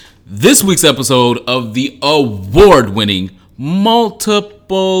This week's episode of the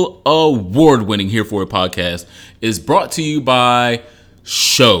multiple award-winning Here For It podcast is brought to you by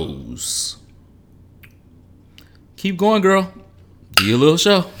Shows. Keep going, girl. Be a little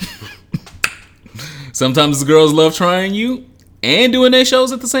show. Sometimes the girls love trying you and doing their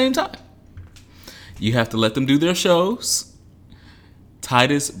shows at the same time. You have to let them do their shows.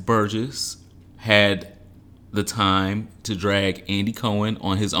 Titus Burgess had the time to drag Andy Cohen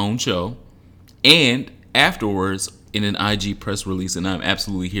on his own show, and afterwards in an IG press release, and I'm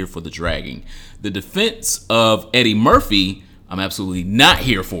absolutely here for the dragging. The defense of Eddie Murphy, I'm absolutely not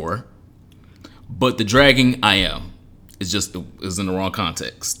here for, but the dragging I am. It's just is in the wrong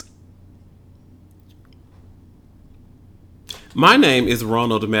context. My name is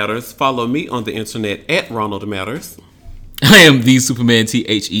Ronald Matters. Follow me on the internet at Ronald Matters. I am the Superman,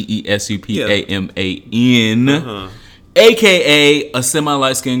 TheeSupaman, a.k.a. a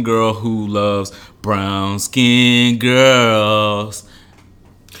semi-light-skinned girl who loves brown-skinned girls.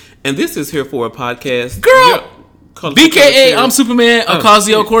 And this is Here For a podcast. Girl! BKA, I'm Superman,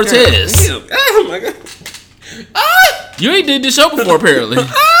 Ocasio-Cortez. Oh, my God. You ain't did this show before, apparently.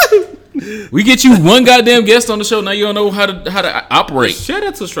 We get you one goddamn guest on the show, now you don't know how to operate. Shout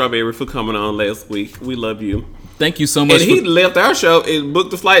out to Strawberry for coming on last week. We love you. Thank you so much. And he left our show and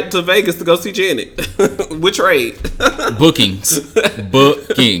booked a flight to Vegas to go see Janet. With trade. Bookings.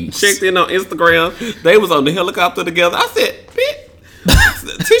 Checked in on Instagram. They was on the helicopter together. I said,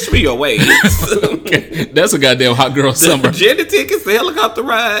 bitch, teach me your ways. Okay. That's a goddamn hot girl summer. Janet tickets, the helicopter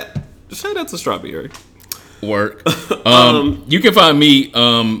ride. Shout out to Strawberry. Work. You can find me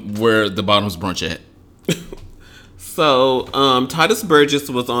where the Bottoms brunch at. So, Titus Burgess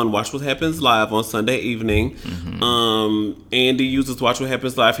was on Watch What Happens Live on Sunday evening. Mm-hmm. Andy uses Watch What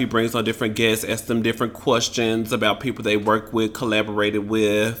Happens Live. He brings on different guests, asks them different questions about people they work with, collaborated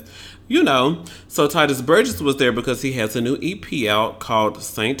with, you know. So, Titus Burgess was there because he has a new EP out called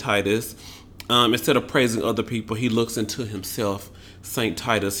Saint Titus. Instead of praising other people, he looks into himself. Saint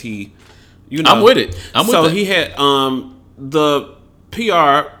Titus, you know. I'm with it. So, he had the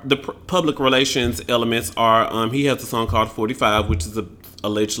PR, the public relations elements are, he has a song called 45, which is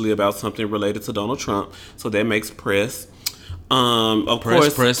allegedly about something related to Donald Trump. So that makes press. Of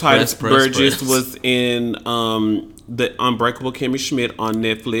course, Titus Burgess was in the Unbreakable Kimmy Schmidt on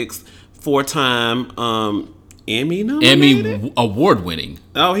Netflix. 4-time Emmy nominated? Emmy award winning.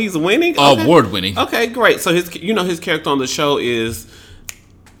 Oh, he's winning? Okay. Award winning. Okay, great. So his character on the show is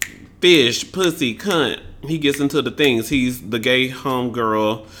fish, pussy, cunt. He gets into the things. He's the gay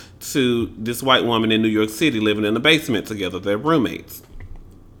homegirl to this white woman in New York City living in the basement together. They're roommates.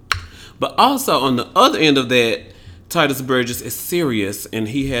 But also on the other end of that, Titus Burgess is serious, and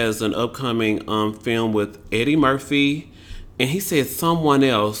he has an upcoming film with Eddie Murphy, and he said someone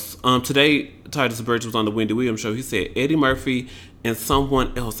else. Today, Titus Burgess was on the Wendy Williams show. He said Eddie Murphy and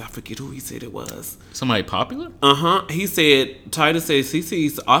someone else. I forget who he said it was. Somebody popular? He said, Titus says he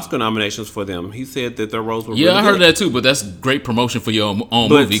sees Oscar nominations for them. He said that their roles were really I heard good. that too, but that's great promotion for your own but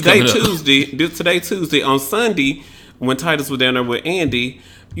movie. Today, Tuesday, on Sunday, when Titus was down there with Andy,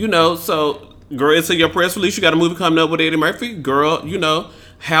 you know, so, girl, it's in your press release, you got a movie coming up with Eddie Murphy. Girl, you know,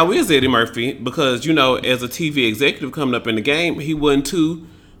 how is Eddie Murphy? Because, you know, as a TV executive coming up in the game, he wasn't too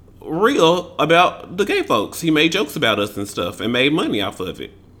real about the gay folks. He made jokes about us and stuff and made money off of it.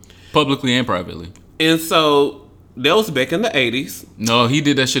 Publicly and privately. And so that was back in the 80s. No, he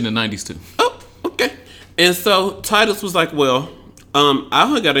did that shit in the 90s too. Oh, okay. And so Titus was like, well, I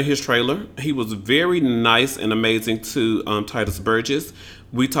hung out in his trailer. He was very nice and amazing to Titus Burgess.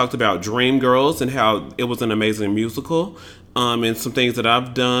 We talked about Dreamgirls and how it was an amazing musical, and some things that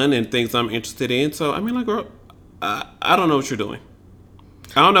I've done and things I'm interested in. So, I mean, like, girl, I don't know what you're doing.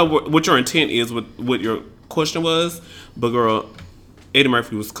 I don't know what your intent is with what your question was, but girl, Eddie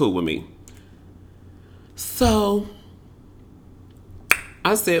Murphy was cool with me. So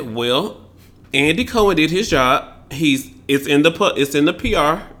I said, well, Andy Cohen did his job. It's in the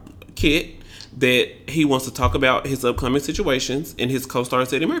PR kit that he wants to talk about his upcoming situations, and his co-star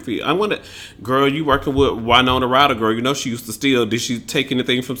is Eddie Murphy. I want to, girl, you working with Winona Ryder, girl. You know she used to steal. Did she take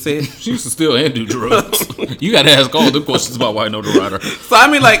anything from set? She used to steal and do drugs. You got to ask all the questions about Winona Ryder. So,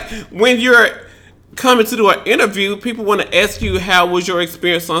 I mean, like, when you're coming to do an interview, people want to ask you, how was your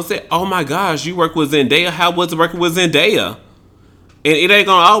experience on set? Oh, my gosh, you work with Zendaya. How was it working with Zendaya? And it ain't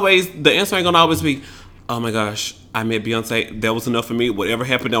going to always, the answer ain't going to always be, oh, my gosh, I met Beyonce. That was enough for me. Whatever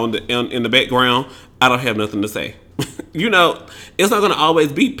happened in the background, I don't have nothing to say. You know, it's not going to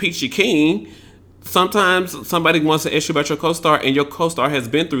always be peachy keen. Sometimes somebody wants to ask you about your co-star, and your co-star has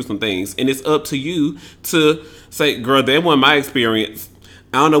been through some things, and it's up to you to say, girl, that wasn't my experience.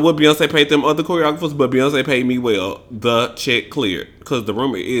 I don't know what Beyonce paid them other choreographers, but Beyonce paid me well. The check cleared. Because the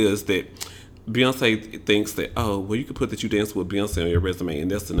rumor is that Beyonce thinks that, oh, well, you can put that you danced with Beyonce on your resume,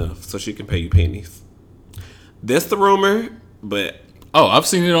 and that's enough, so she can pay you pennies. That's the rumor, but... Oh, I've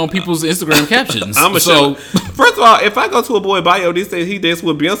seen it on people's Instagram captions. First of all, if I go to a boy bio, they say he danced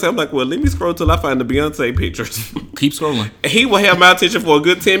with Beyonce, I'm like, well, let me scroll till I find the Beyonce pictures. Keep scrolling. He will have my attention for a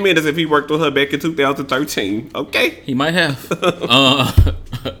good 10 minutes if he worked with her back in 2013. Okay? He might have.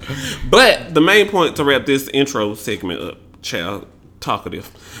 But the main point to wrap this intro segment up, child,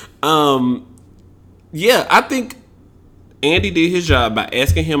 talkative. Yeah, I think Andy did his job by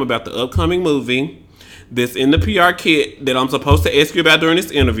asking him about the upcoming movie that's in the PR kit that I'm supposed to ask you about during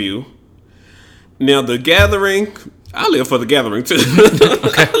this interview. Now, The Gathering, I live for The Gathering too.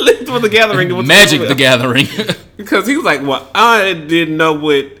 I live for The Gathering. Magic The Gathering. Because he was like, well, I didn't know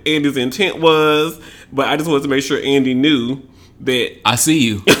what Andy's intent was, but I just wanted to make sure Andy knew that. I see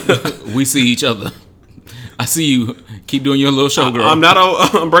you. We see each other. I see you. Keep doing your little show, girl. I'm not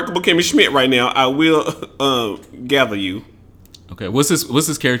on Unbreakable Kimmy Schmidt right now. I will gather you. Okay, what's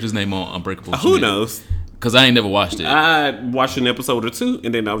his character's name on Unbreakable? Who knows? Because I ain't never watched it. I watched an episode or two,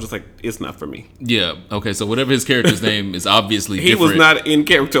 and then I was just like, it's not for me. Yeah, okay, so whatever his character's name is obviously he different. was not in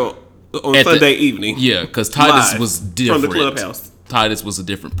character on Sunday evening. Yeah, because Titus Live was different. From the clubhouse. Titus was a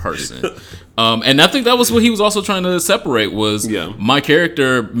different person. And I think that was what he was also trying to separate was my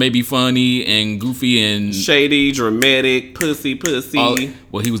character may be funny and goofy and... shady, dramatic, pussy.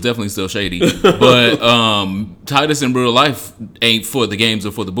 Well, he was definitely still shady. But Titus in real life ain't for the games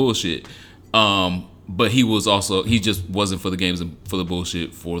or for the bullshit. But he just wasn't for the games and for the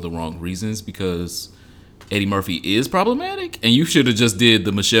bullshit for the wrong reasons because Eddie Murphy is problematic. And you should have just did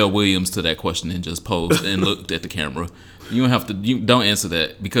the Michelle Williams to that question and just posed and looked at the camera. You don't have to. You don't answer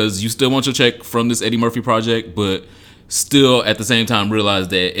that because you still want your check from this Eddie Murphy project, but still at the same time realize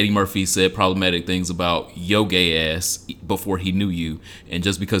that Eddie Murphy said problematic things about your gay ass before he knew you, and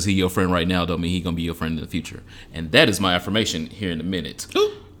just because he your friend right now don't mean he gonna be your friend in the future. And that is my affirmation here in a minute.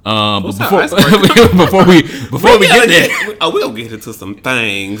 But before we get there, we'll get into some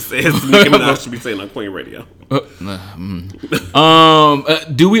things as Nicki Minaj should be saying on Queen Radio.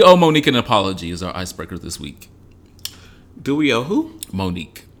 Do we owe Monique an apology? Is our icebreaker this week? Do we owe who?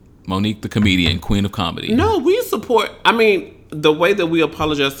 Monique, the comedian, queen of comedy. No, we support. I mean, the way that we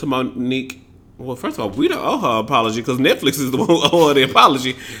apologize to Monique. Well, first of all, we don't owe her an apology because Netflix is the one who owe her the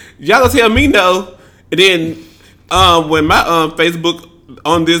apology. Y'all gonna tell me no? And then when my Facebook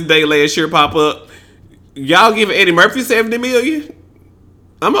on this day last year pop up, y'all giving Eddie Murphy $70 million.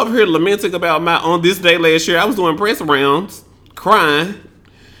 I'm up here lamenting about my on this day last year. I was doing press rounds, crying.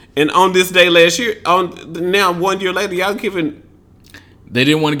 And on this day last year, now 1 year later, y'all giving... They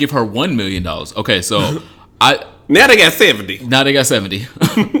didn't want to give her $1 million. Okay, so now they got 70. Now they got 70.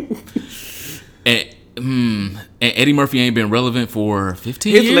 And Eddie Murphy ain't been relevant for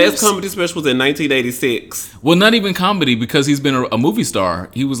 15 years? His last comedy special was in 1986. Well, not even comedy because he's been a movie star.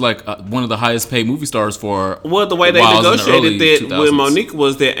 He was like one of the highest paid movie stars for... Well, the way they negotiated that with Monique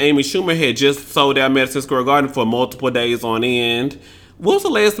was that Amy Schumer had just sold out Madison Square Garden for multiple days on end. What was the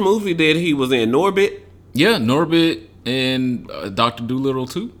last movie that he was in? Norbit? Yeah, Norbit and Dr. Dolittle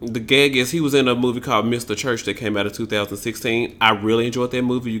too. The gag is he was in a movie called Mr. Church that came out in 2016. I really enjoyed that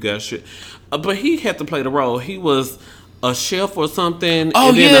movie. You guys should. But he had to play the role. He was a chef or something. Oh,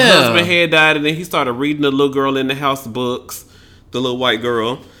 and then the husband had died, and then he started reading the little girl in the house books, the little white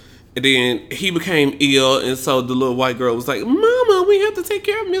girl. And then he became ill, and so the little white girl was like, Mama, we have to take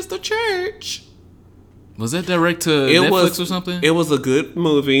care of Mr. Church. Was that direct to Netflix or something? It was a good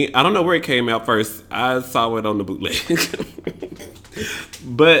movie. I don't know where it came out first. I saw it on the bootleg.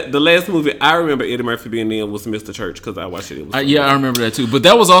 But the last movie I remember Eddie Murphy being in was Mr. Church because I watched it. Yeah, I remember that too. But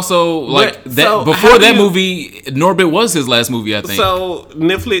that was also before that movie, Norbit was his last movie, I think. So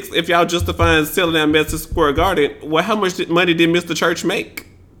Netflix, if y'all justifying selling out Madison Square Garden, well, how much money did Mr. Church make?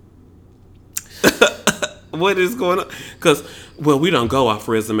 What is going on? Because, well, we don't go off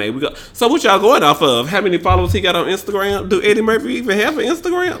resume. So what y'all going off of? How many followers he got on Instagram? Do Eddie Murphy even have an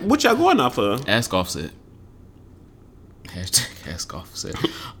Instagram? What y'all going off of? Ask Offset. Hashtag Ask Offset.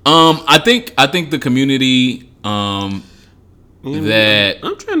 I think the community that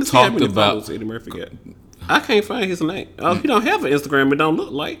I'm trying to see how many followers Eddie Murphy got. I can't find his name. Oh, he don't have an Instagram. It don't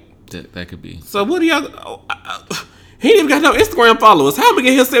look like. That could be. So what do y'all? He ain't even got no Instagram followers. How am I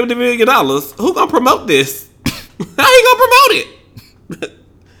gonna get him $70 million? Who gonna promote this? How he gonna promote it?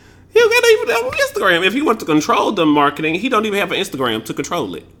 He don't got even have Instagram. If he wants to control the marketing, he don't even have an Instagram to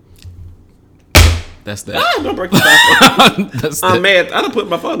control it. That's that. Don't break the phone. I'm mad. I done put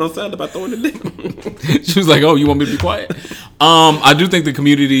my phone on silent by throwing it down. She was like, "Oh, you want me to be quiet?" I do think the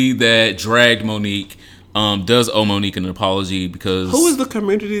community that dragged Monique does owe Monique an apology because Who is the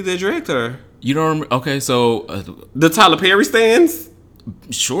community that dragged her? you don't remember? Okay, so The Tyler Perry stands?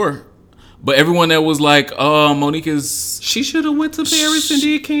 sure, but everyone that was like, Monique is She should have went to Paris and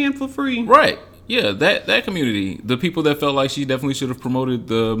did Can for free. right. Yeah, that community, the people that felt like she definitely should have promoted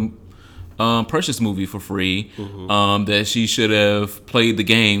the Precious movie for free, that she should have played the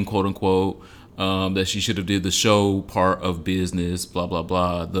game, quote unquote, that she should have did the show part of business, blah blah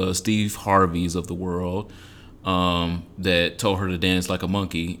blah. The Steve Harveys of the world that told her to dance like a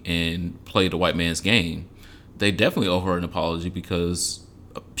monkey and play the white man's game. They definitely owe her an apology because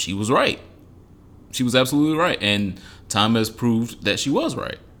she was right. She was absolutely right, and time has proved that she was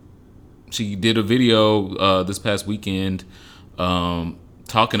right. She did a video this past weekend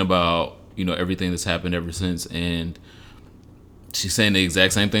talking about everything that's happened ever since, and she's saying the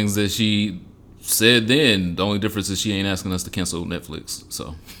exact same things that she said then. The only difference is she ain't asking us to cancel Netflix.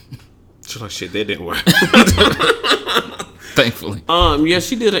 So She's like, shit, that didn't work. thankfully, Yeah,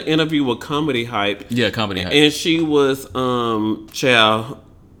 she did an interview with Comedy Hype. yeah, comedy hype. And she was, child,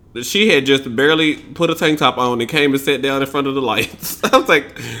 she had just barely put a tank top on and came and sat down in front of the lights. I was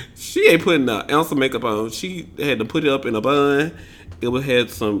like, she ain't putting an ounce of makeup on. She had to put it up in a bun. It had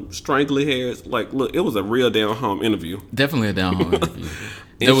some strangly hairs. Like, look, it was a real down home interview. Definitely a down home interview.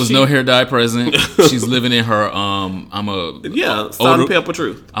 There was no hair dye present. She's living in her Salt and pepper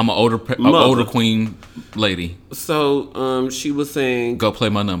truth. I'm an older queen lady. So she was saying, Go play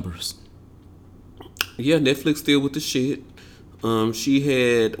my numbers. yeah, Netflix still with the shit. She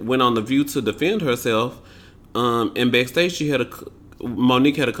had went on The View to defend herself, and backstage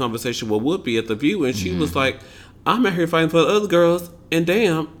Monique had a conversation with Whoopi at The View, and she was like, I'm out here fighting for the other girls, and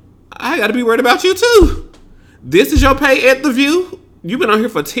damn, I gotta be worried about you too. This is your pay at The View? You've been on here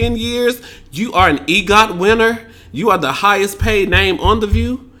for 10 years. You are an EGOT winner. You are the highest paid name on The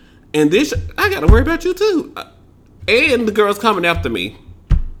View. And this, I gotta worry about you too. And the girls coming after me.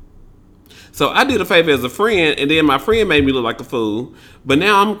 So I did a favor as a friend, and then my friend made me look like a fool. But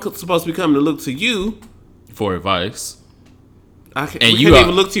now I'm supposed to be coming to look to you For advice. We can't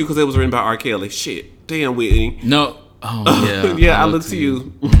even look to you because it was written by R. Kelly. Shit. Damn, Whitney. No. Oh, yeah. Yeah, I look to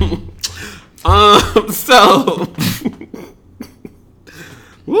you. So...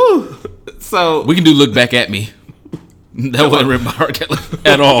 Woo. So... We can do Look Back at Me. That wasn't written by R. Kelly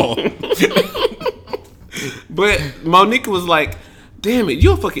at all. But Monique was like, damn it,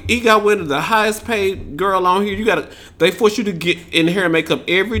 you're a fucking EGOT winner, the highest paid girl on here. They force you to get in hair and makeup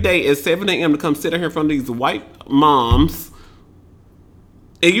every day at 7 a.m. to come sit in here in front of these white moms.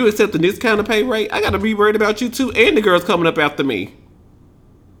 And you accepting this kind of pay rate? I gotta be worried about you too, and the girls coming up after me.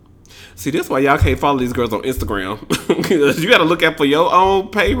 See, that's why y'all can't follow these girls on Instagram. You gotta look out for your own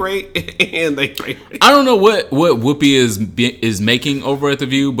pay rate and they pay rate. I don't know what Whoopi is making over at The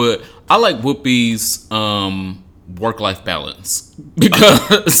View, but I like Whoopi's work-life balance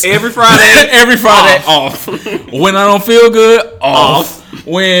because every Friday off. When I don't feel good, off.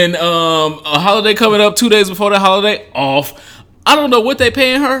 When a holiday coming up 2 days before the holiday, off. I don't know what they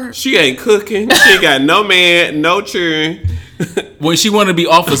paying her. She ain't cooking. She got no man, no children. When she want to be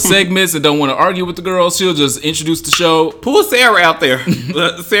off of segments and don't want to argue with the girls, she'll just introduce the show. Pull Sarah out there.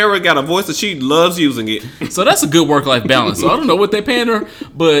 Sarah got a voice and she loves using it. So that's a good work-life balance. So I don't know what they paying her,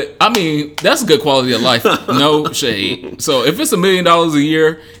 but I mean, that's a good quality of life. No shade. So if it's $1 million a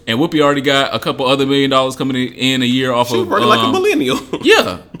year and Whoopi already got a couple other $1 million coming in a year off she of... working like a millennial.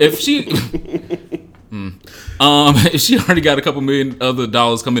 Yeah. If she... if she already got a couple million other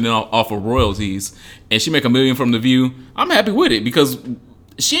dollars coming in off of royalties and she make $1 million from The View, I'm happy with it because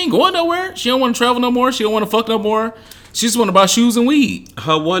she ain't going nowhere. She don't want to travel no more. She don't want to fuck no more. She just want to buy shoes and weed.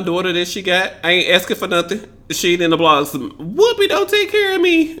 Her one daughter that she got, I ain't asking for nothing. She in the blogs. Whoopi don't take care of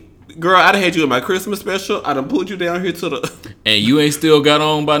me. Girl, I done had you in my Christmas special. I done pulled you down here to the... And you ain't still got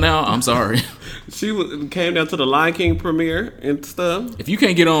on by now? I'm sorry. She came down to the Lion King premiere and stuff. If you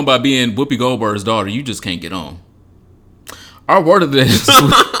can't get on by being Whoopi Goldberg's daughter, you just can't get on. Our word of the day is...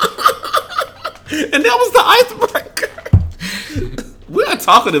 And that was the icebreaker. We are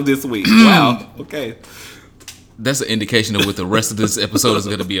talkative this week. Wow. Okay. That's an indication of what the rest of this episode is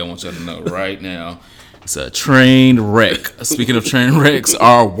going to be. I want y'all to know right now. It's a train wreck. Speaking of train wrecks,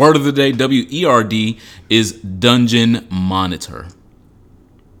 our word of the day, WERD, is dungeon monitor.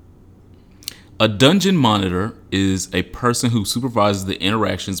 A dungeon monitor is a person who supervises the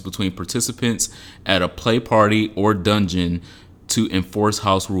interactions between participants at a play party or dungeon to enforce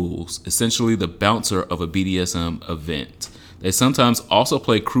house rules, essentially the bouncer of a BDSM event. They sometimes also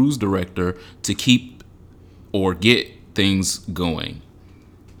play cruise director to keep or get things going.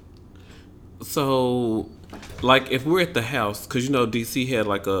 So Like if we're at the house, because you know DC had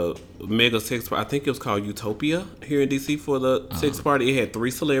like a mega sex party. I think it was called Utopia here in DC for the sex party. It had 3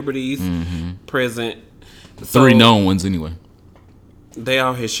 celebrities present. So 3 known ones anyway. they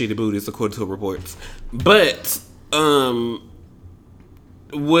all had shitty booties according to reports. But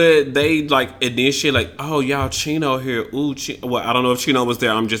would they like initiate like, oh y'all Chino here? Ooh, well I don't know if Chino was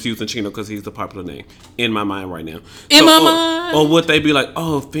there. I'm just using Chino because he's the popular name in my mind right now. In my mind. Or would they be like,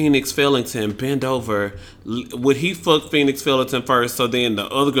 oh Phoenix Fellington, bend over? Would he fuck Phoenix Fellington first? So then the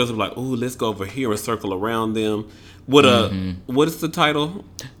other girls would be like, ooh, let's go over here and circle around them. Would what is the title?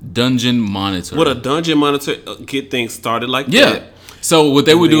 Dungeon Monitor. Would a dungeon monitor get things started like Yeah. that? So what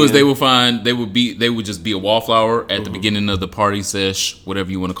they would do is then- they would just be a wallflower at the beginning of the party sesh,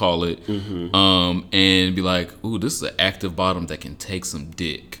 whatever you want to call it, and be like, "Ooh, this is an active bottom that can take some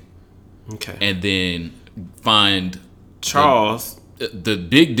dick," Okay. and then find Charles. the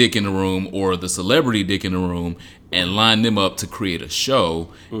big dick in the room or the celebrity dick in the room and line them up to create a show.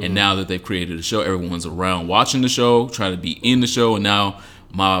 And now that they've created a show, everyone's around watching the show, trying to be in the show, and now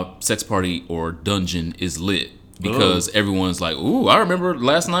my sex party or dungeon is lit. Because everyone's like, ooh, I remember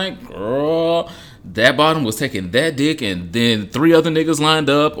last night, girl, that bottom was taking that dick, and then 3 other niggas lined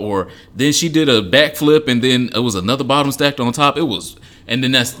up, or then she did a backflip, and then it was another bottom stacked on top. And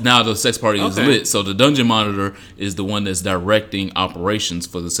then that's now the sex party is lit. So the dungeon monitor is the one that's directing operations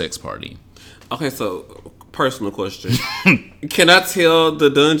for the sex party. Okay, so personal question. Can I tell the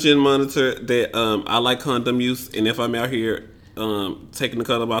dungeon monitor that I like condom use, and if I'm out here taking the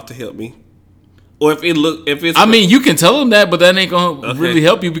condom off to help me? Or if it's I mean, you can tell them that, but that ain't gonna really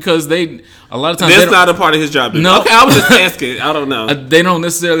help you because a lot of times that's not a part of his job. No. Okay, I was just asking. I don't know. They don't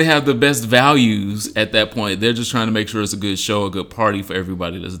necessarily have the best values at that point. They're just trying to make sure it's a good show, a good party for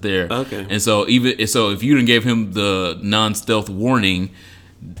everybody that's there. Okay. And so if you didn't give him the non-stealth warning,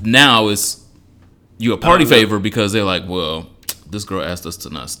 now it's you a party favor because they're like, well, this girl asked us to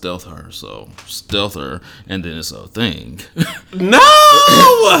not stealth her, so stealth her, and then it's a thing. No,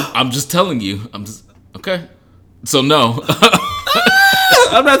 I'm just telling you. Okay. So no.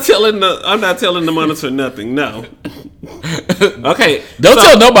 I'm not telling the monitor nothing. No. Okay. Don't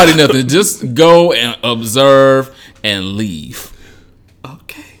tell nobody nothing. Just go and observe and leave.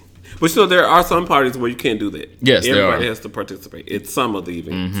 Okay. But still, there are some parties where you can't do that. Yes, there everybody are. has to participate. It's some of the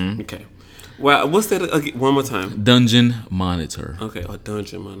events. Okay. Well, what's that again? One more time. Dungeon monitor. Okay, a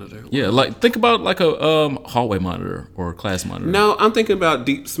dungeon monitor. Yeah, like think about like a hallway monitor or a class monitor. No, I'm thinking about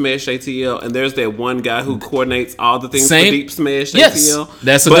Deep Smash ATL, and there's that one guy who coordinates all the things Same. for Deep Smash Yes, ATL.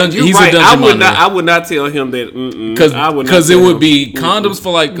 that's a But dungeon. you're He's right. a dungeon monitor. I would not tell him that. Because it would be condoms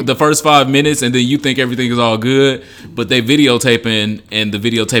for like the first 5 minutes, and then you think everything is all good, but they videotaping, and the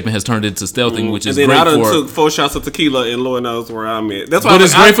videotaping has turned into stealthing, which is And then great I done for. took 4 shots of tequila, and Lord knows where I'm at. That's why. But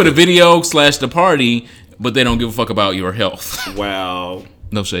it's great for the video / the party, but they don't give a fuck about your health. Wow.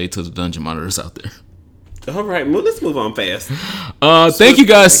 No shade to the dungeon monitors out there. All right, let's move on fast. Thank you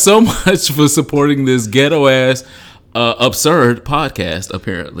guys so much for supporting this ghetto ass, absurd podcast.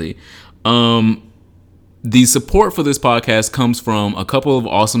 Apparently, the support for this podcast comes from a couple of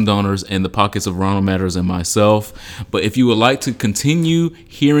awesome donors in the pockets of Ronald Matters and myself. But if you would like to continue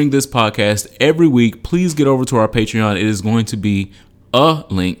hearing this podcast every week, please get over to our Patreon. It is going to be a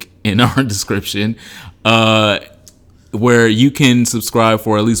link in our description, where you can subscribe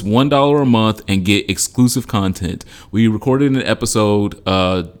for at least $1 a month and get exclusive content. We recorded an episode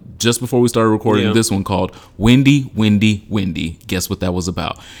just before we started recording this one called Windy, Windy, Windy. Guess what that was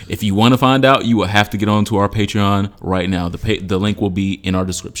about? If you want to find out, you will have to get onto our Patreon right now. The link will be in our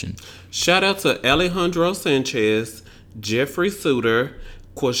description. Shout out to Alejandro Sanchez, Jeffrey Suter,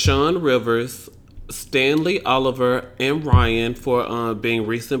 Quashawn Rivers, Stanley Oliver, and Ryan for being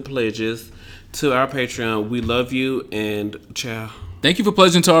recent pledges to our Patreon. We love you, and ciao. Thank you for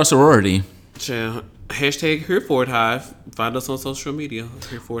pledging to our sorority. Ciao. Hashtag Here For It Hive. Find us on social media.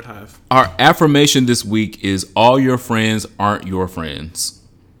 Here For It Hive. Our affirmation this week is all your friends aren't your friends.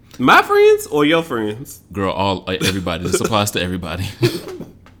 My friends or your friends? Girl, everybody. This applies to everybody.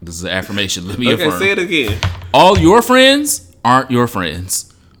 This is an affirmation. Let me Okay, affirm. say it again. All your friends aren't your friends.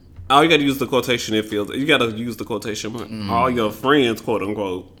 Oh, you gotta use the quotation. You gotta use the quotation mark. All your friends, quote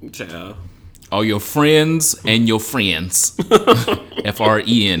unquote, child. All your friends and your friends,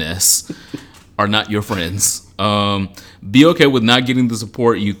 FRENS, are not your friends. Be okay with not getting the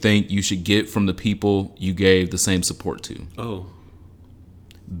support you think you should get from the people you gave the same support to. Oh.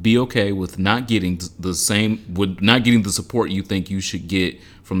 Be okay with not getting the support you think you should get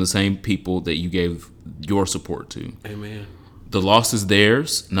from the same people that you gave your support to. Amen. The loss is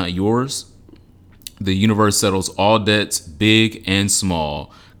theirs, not yours. The universe settles all debts, big and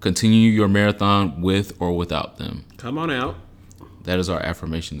small. Continue your marathon with or without them. Come on out. That is our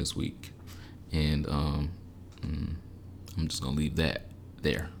affirmation this week. And I'm just going to leave that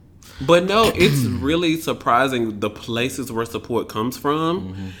there. But no, it's really surprising the places where support comes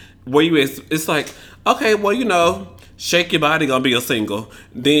from. Where it's like, okay, well, you know, Shake Your Body gonna be a single.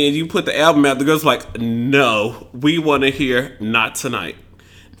 Then you put the album out, the girl's like, no, we want to hear Not Tonight.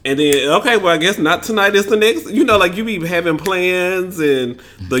 And then, okay, well, I guess Not Tonight is the next. You know, like, you be having plans and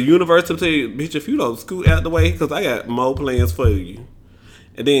the universe will tell you, bitch, if you don't scoot out the way, because I got more plans for you.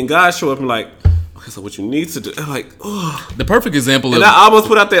 And then God show up and like, okay, so what you need to do, I'm like, oh. The perfect example And of I almost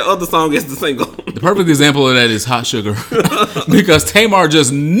put out that other song as the single. the perfect example of that is Hot Sugar. Because Tamar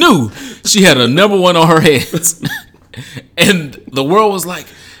just knew she had a number one on her hands. And the world was like,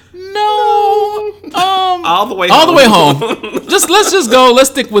 no, all the way home. Let's just go. Let's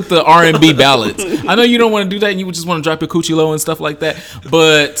stick with the R&B ballads. I know you don't want to do that, and you just want to drop your coochie low and stuff like that.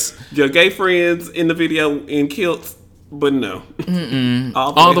 But your gay friends in the video in kilts, but no,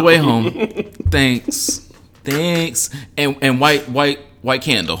 all the way home. Thanks, and white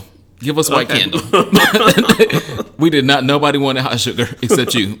candle. Give us white candle. We did not. Nobody wanted Hot Sugar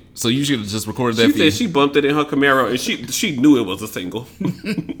except you. So you should have just recorded that. She said she bumped it in her Camaro, and she knew it was a single.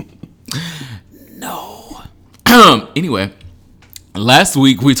 No. Anyway, last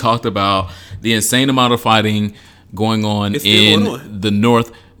week we talked about the insane amount of fighting going on in the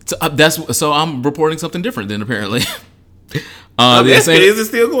North. So I'm reporting something different then apparently. Is it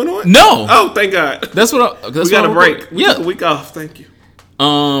still going on? No. Oh, thank God. That's what. We got a break. We took a week off. Thank you.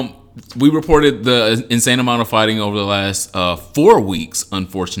 We reported the insane amount of fighting over the last 4 weeks,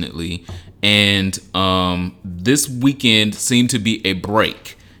 unfortunately. And this weekend seemed to be a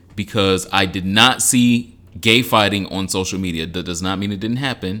break because I did not see gay fighting on social media. That does not mean it didn't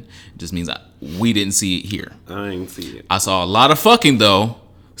happen. It just means we didn't see it here. I ain't see it. I saw a lot of fucking, though.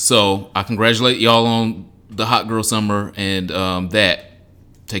 So I congratulate y'all on the hot girl summer and that.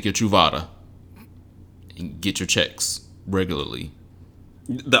 Take your Truvada and get your checks regularly.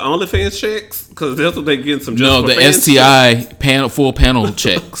 The OnlyFans checks? Because that's what they get some. No, the STI full panel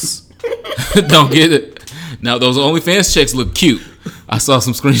checks. Don't get it. Now those OnlyFans checks look cute. I saw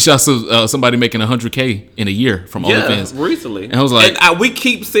some screenshots of somebody making $100K in a year from OnlyFans recently, and I was like, we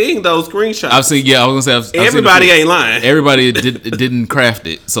keep seeing those screenshots. I've seen. Yeah, I was gonna say everybody ain't lying. Everybody didn't craft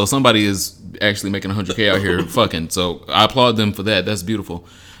it, so somebody is actually making $100K out here fucking. So I applaud them for that. That's beautiful.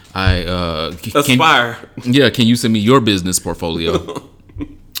 I aspire. Can you send me your business portfolio?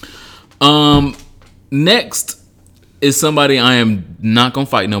 Next is somebody I am not gonna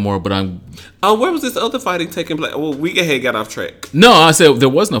fight no more, but I'm. Oh, where was this other fighting taking place? Well, we got off track. No, I said there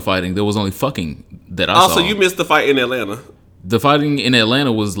was no fighting. There was only fucking that I saw. Oh, so you missed the fight in Atlanta. The fighting in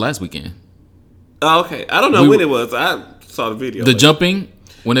Atlanta was last weekend. Oh, okay. I don't know when it was. I saw the video. The jumping,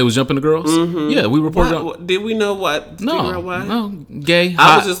 when they was jumping the girls? Mm-hmm. Yeah, we reported on. Did we know what? No, gay.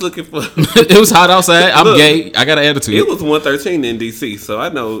 I was just looking for. It was hot outside. I'm gay. I got an attitude. It was 113 in D.C., so I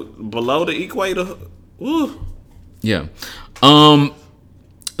know below the equator. Woo. Yeah.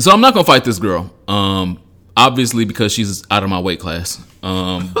 So I'm not gonna fight this girl. Obviously because she's out of my weight class.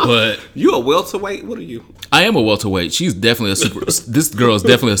 But you a welterweight? What are you? I am a welterweight. She's definitely a super. This girl is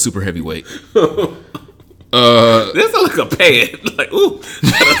definitely a super heavyweight. This is like a pad. Like, ooh,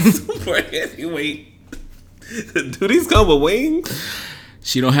 a super heavyweight. Do these come with wings?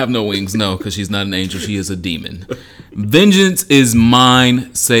 She don't have no wings, no, because she's not an angel. She is a demon. Vengeance is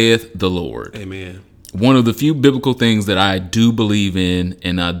mine, saith the Lord. Amen. One of the few biblical things that I do believe in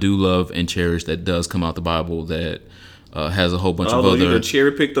and I do love and cherish that does come out the Bible that has a whole bunch of other. You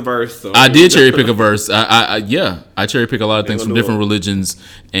cherry pick the verse. So. I did cherry pick a verse. I cherry pick a lot of things from different religions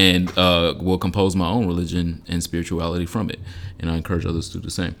and will compose my own religion and spirituality from it. And I encourage others to do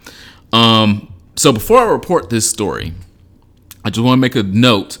the same. So before I report this story, I just want to make a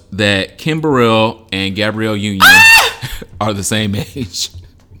note that Kim Burrell and Gabrielle Union are the same age.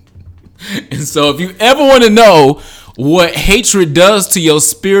 And so if you ever want to know what hatred does to your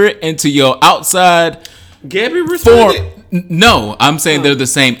spirit and to your outside Gabby responded. No, I'm saying they're the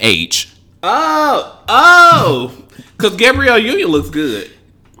same age. Oh. Because Gabrielle Union looks good.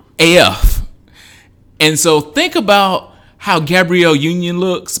 AF. And so think about how Gabrielle Union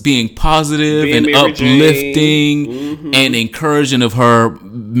looks, being positive and Mary uplifting and encouraging of her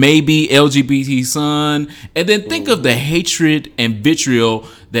maybe LGBT son. And then think of the hatred and vitriol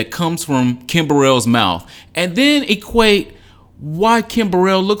that comes from Kim Burrell's mouth. And then equate why Kim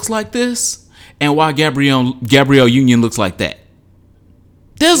Burrell looks like this and why Gabrielle Union looks like that.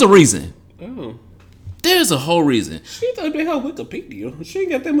 There's a reason. Oh. There's a whole reason. She thought they her Wikipedia. She ain't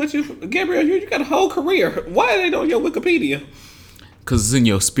got that much. Gabrielle, you got a whole career. Why are they on your Wikipedia? Because it's in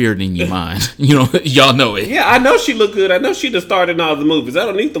your spirit and in your mind. Y'all know it. Yeah, I know she looked good. I know she just starred in all the movies. I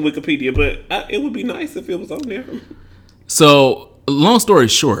don't need the Wikipedia, but it would be nice if it was on there. So, long story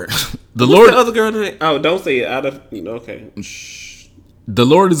short, The other girl name? Oh, don't say it. Okay. The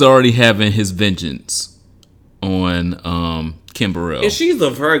Lord is already having his vengeance on Kim Burrell. And she's a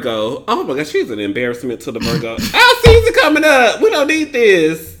Virgo. Oh my God, she's an embarrassment to the Virgo. Our season coming up. We don't need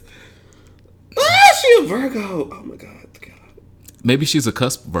this. She a Virgo. Oh my God. Maybe she's a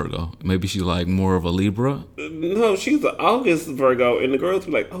cusp Virgo. Maybe she's like more of a Libra. No, she's an August Virgo, and the girls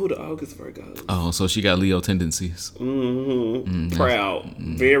be like, "Oh, the August Virgo." Oh, so she got Leo tendencies. Proud,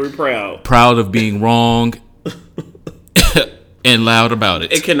 very proud. Proud of being wrong, and loud about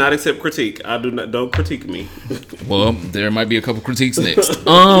it. It cannot accept critique. Don't critique me. Well, there might be a couple critiques next.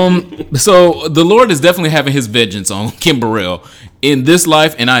 So the Lord is definitely having his vengeance on Kim Burrell in this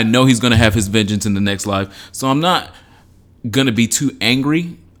life, and I know he's going to have his vengeance in the next life. So I'm not gonna be too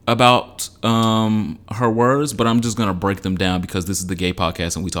angry about her words, but I'm just gonna break them down because this is the gay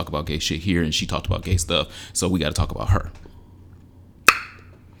podcast and we talk about gay shit here, and she talked about gay stuff, so we got to talk about her.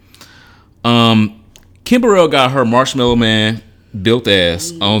 Kim Burrell got her Marshmallow Man built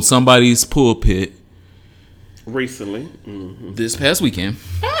ass on somebody's pulpit recently, this past weekend,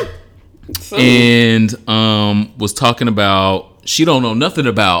 and was talking about she don't know nothing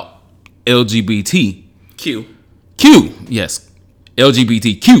about LGBTQ. Yes,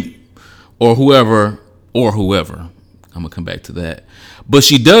 LGBTQ, or whoever. I'm gonna come back to that. But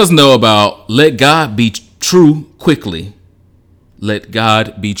she does know about let God be true quickly. Let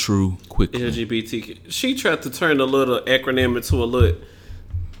God be true quickly. LGBTQ. She tried to turn a little acronym into a little.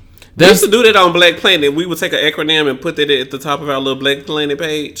 We used to do that on Black Planet. We would take an acronym and put that at the top of our little Black Planet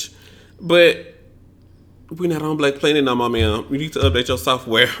page. But we're not on Black Planet no more, man. You need to update your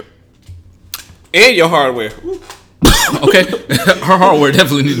software and your hardware. Okay, her hardware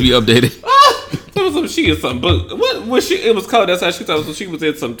definitely needs to be updated. She in some boots. What was she? It was cold. That's how she told us she was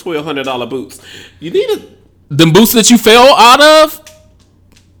in some $1,200 boots. You need them boots that you fell out of.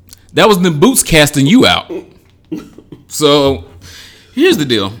 That was them boots casting you out. So here's the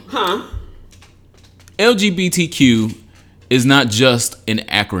deal. LGBTQ is not just an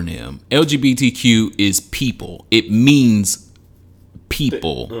acronym. LGBTQ is people. It means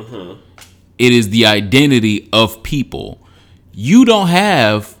people. It is the identity of people. You don't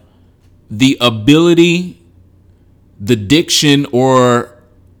have the ability, the diction, or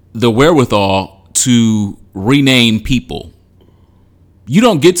the wherewithal to rename people. You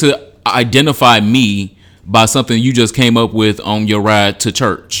don't get to identify me by something you just came up with on your ride to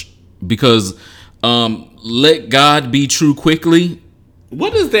church. Because let God be true quickly.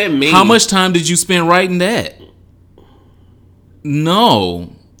 What does that mean? How much time did you spend writing that?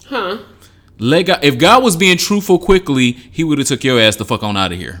 No. Let God, if God was being truthful quickly, he would have took your ass the fuck on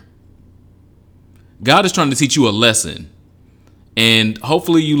out of here. God is trying to teach you a lesson, and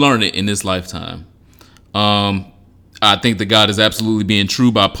hopefully you learn it in this lifetime. I think that God is absolutely being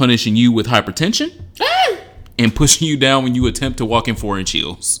true by punishing you with hypertension and pushing you down when you attempt to walk in 4-inch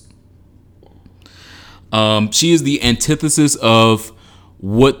heels. She is the antithesis of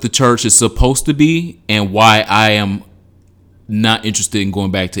what the church is supposed to be, and why I am not interested in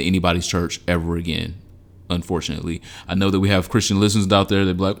going back to anybody's church ever again. Unfortunately, I know that we have Christian listeners out there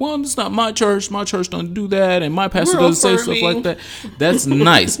that be like, well, it's not my church don't do that, and my pastor doesn't say stuff like that. That's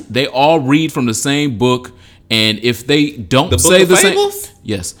nice. They all read from the same book, and if they don't say the same,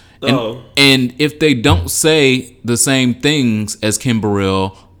 yes, and if they don't say the same things as Kim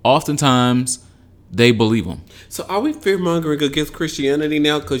Burrell, oftentimes they believe them. So are we fear-mongering against Christianity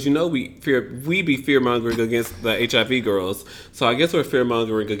now? Because we be fear-mongering against the HIV girls. So I guess we're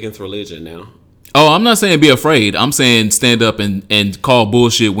fear-mongering against religion now. Oh, I'm not saying be afraid. I'm saying stand up and call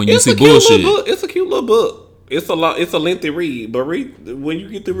bullshit when you see bullshit. It's a cute little book. It's a lengthy read, but when you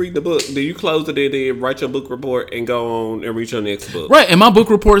get to read the book, then you close it and then write your book report and go on and read your next book. Right, and my book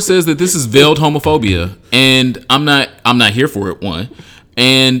report says that this is veiled homophobia, and I'm not here for it. One,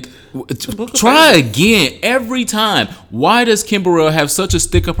 and try again every time. Why does Kim Burrell have such a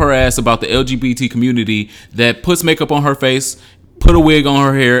stick up her ass about the LGBT community that puts makeup on her face, put a wig on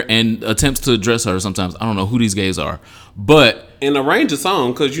her hair, and attempts to dress her sometimes? I don't know who these gays are, but and arrange a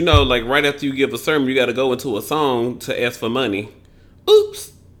song, because like right after you give a sermon, you got to go into a song to ask for money.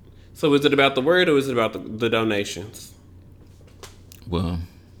 Oops. So is it about the word or is it about the donations? Well,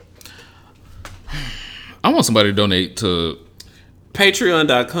 I want somebody to donate to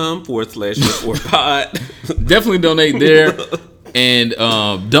Patreon.com/pod. Definitely donate there, and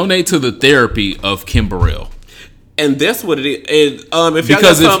donate to the therapy of Kim Burrell. And that's what it is. And if y'all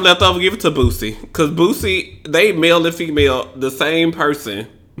got something left over, give it to Boosie. Because Boosie, they male and female, the same person.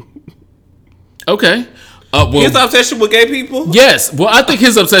 Okay. His obsession with gay people? Yes. Well, I think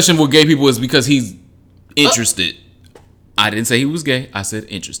his obsession with gay people is because he's interested. I didn't say he was gay. I said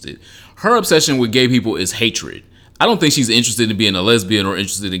interested. Her obsession with gay people is hatred. I don't think she's interested in being a lesbian or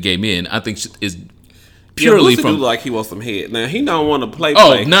interested in gay men. I think it's purely Boosie from... do like he wants some head. Now, he don't want to play.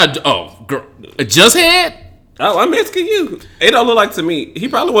 Girl. Just head? Oh, I'm asking you. It don't look like to me. He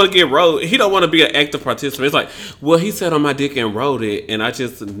probably want to get rode. He don't want to be an active participant. It's like, well, he sat on my dick and rode it, and I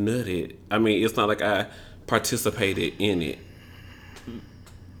just nutted. I mean, it's not like I participated in it.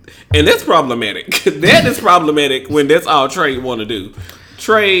 And that's problematic. That is problematic when that's all Trey want to do.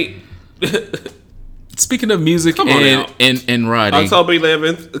 Trey... Speaking of music and writing... October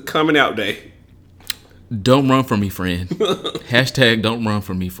 11th, coming out day. Don't run from me, friend. Hashtag don't run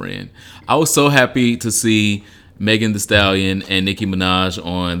from me, friend. I was so happy to see Megan Thee Stallion and Nicki Minaj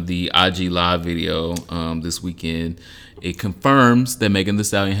on the IG Live video this weekend. It confirms that Megan Thee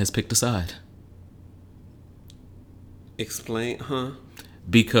Stallion has picked a side. Explain, huh?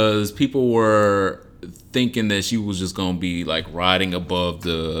 Because people were thinking that she was just going to be like riding above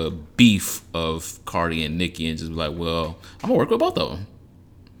the beef of Cardi and Nicki and just be like, well, I'm going to work with both of them.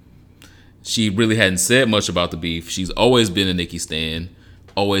 She really hadn't said much about the beef. She's always been a Nicki stan.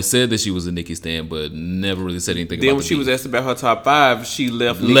 Always said that she was a Nicki stan, but never really said anything about the beef. Then when she was asked about her top 5, she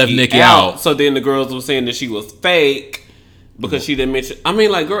left Nicki out. So then the girls were saying that she was fake because she didn't mention... I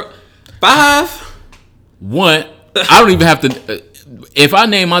mean, like, girl, 5? One, I don't even have to... If I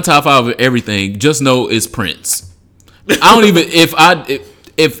name my top 5 of everything, just know it's Prince. I don't even... If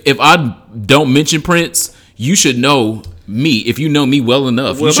I don't mention Prince, you should know... me, if you know me well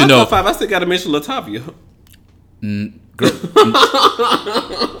enough, you should know. Top 5, I still gotta mention Latavia. Girl,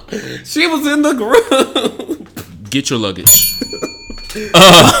 she was in the group. Get your luggage.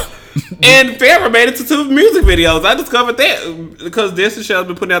 And Farrah made it to 2 music videos. I discovered that because Destiny Child's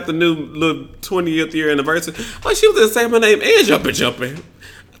been putting out the new little 20th year anniversary. Oh, she was in Say My Name and Jumpin'.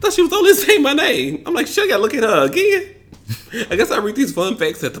 I thought she was only saying my name. I'm like, shit, I gotta look at her again. I guess I read these fun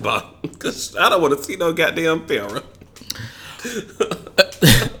facts at the bottom because I don't want to see no goddamn Farrah.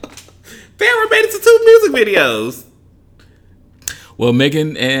 Farrah made it to 2 music videos. Well,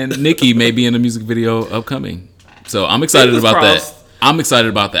 Megan and Nicki may be in a music video upcoming, so I'm excited about that. I'm excited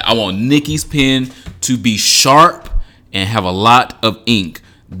about that. I want Nicki's pen to be sharp and have a lot of ink.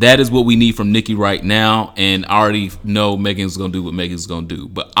 That is what we need from Nicki right now, and I already know Megan's gonna do what Megan's gonna do,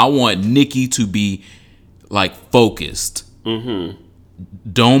 but I want Nicki to be like focused. Mm-hmm.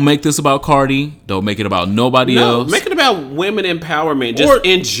 Don't make this about Cardi. Don't make it about nobody else. Make it about women empowerment, just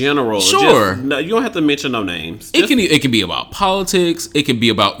in general. Sure. No, you don't have to mention no names. It can be about politics. It can be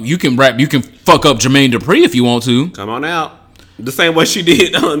about you can rap. You can fuck up Jermaine Dupri if you want to. Come on out. The same way she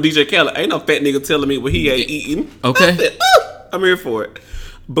did on DJ Khaled. Ain't no fat nigga telling me what he ain't eating. Okay. Said, I'm here for it.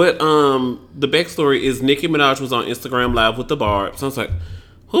 But the backstory is Nicki Minaj was on Instagram Live with the Barb. So I was like,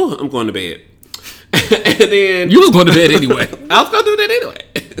 I'm going to bed. And then you was going to bed anyway. I was gonna do that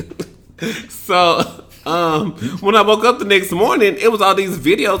anyway. So when I woke up the next morning, it was all these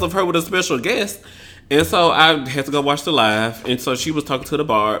videos of her with a special guest, and so I had to go watch the live. And so she was talking to the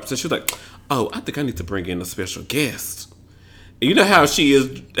Barb, so she was like, "Oh, I think I need to bring in a special guest." And you know how she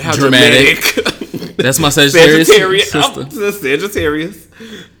is, how dramatic. That's my Sagittarius sister. Sagittarius.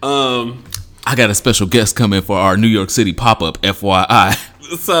 I got a special guest coming for our New York City pop-up, FYI.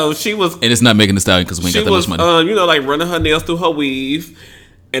 So she was, and it's not Megan Thee Stallion because we ain't got that much money. Like running her nails through her weave,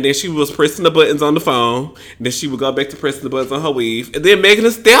 and then she was pressing the buttons on the phone. And then she would go back to pressing the buttons on her weave, and then Megan Thee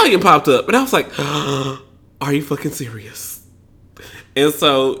Stallion popped up, and I was like, "Are you fucking serious?" And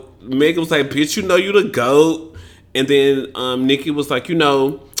so Megan was like, "Bitch, you know you the GOAT." And then Nicki was like,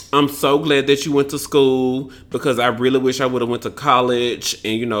 "I'm so glad that you went to school because I really wish I would have went to college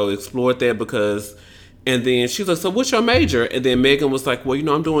and explored that because." And then she was like, "So what's your major?" And then Megan was like, "Well,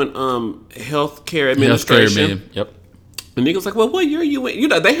 I'm doing healthcare administration." Yep. And Nicki was like, "Well, what year you in?"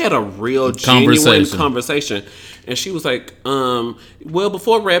 They had a real genuine conversation. And she was like, "Well,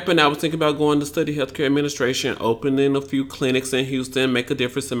 before rapping, I was thinking about going to study healthcare administration, opening a few clinics in Houston, make a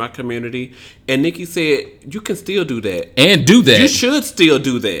difference in my community." And Nicki said, "You can still do that. And do that. You should still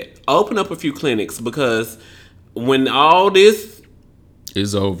do that. Open up a few clinics because when all this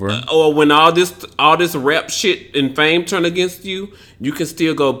is over, or when all this rap shit and fame turn against you, you can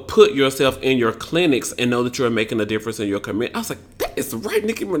still go put yourself in your clinics and know that you're making a difference in your community." I was like, that is right,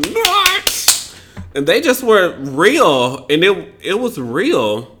 Nicki Minaj. And they just were real, and it was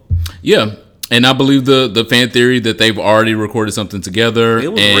real. Yeah. And I believe the fan theory that they've already recorded something together.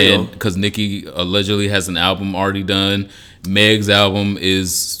 It was real. Because Nicki allegedly has an album already done. Meg's album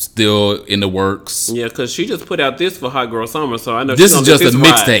is still in the works. Yeah, because she just put out this for Hot Girl Summer, so I know This is just a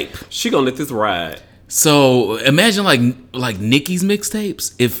mixtape. She gonna let this ride. So imagine like Nicki's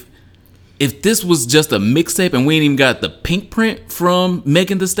mixtapes. If this was just a mixtape and we ain't even got the pink print from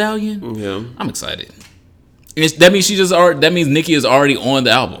Megan Thee Stallion, Yeah, I'm excited. That means Nicki is already on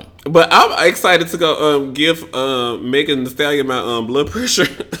the album. but I'm excited to go give Megan Thee Stallion my blood pressure.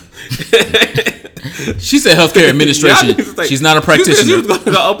 She said healthcare administration. She's not a practitioner. She was going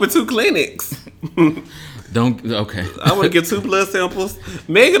to go open 2 clinics. Okay. I want to get 2 blood samples.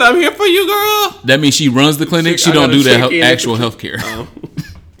 Megan, I'm here for you, girl. That means she runs the clinic. She I don't gotta do that check in. actual healthcare.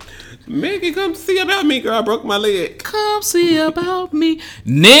 Megan, come see about me, girl. I broke my leg. Come see about me.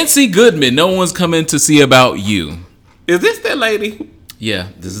 Nancy Goodman. No one's coming to see about you. Is this that lady? Yeah,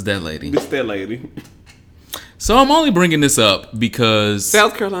 this is that lady. This that lady. So I'm only bringing this up because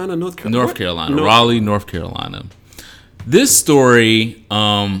South Carolina, North Carolina. North Carolina, Raleigh, North Carolina. This story,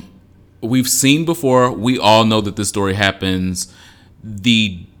 we've seen before. We all know that this story happens.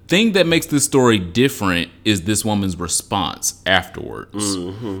 The thing that makes this story different is this woman's response afterwards.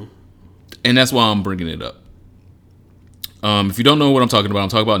 Mm-hmm. And that's why I'm bringing it up. If you don't know what I'm talking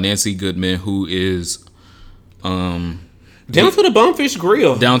about Nancy Goodman, who is Down to the Bonefish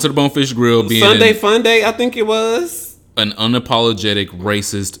Grill. Down to the Bonefish Grill, being Sunday Fun Day, I think it was. An unapologetic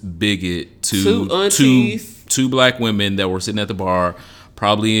racist bigot to 2 aunties. two black women that were sitting at the bar,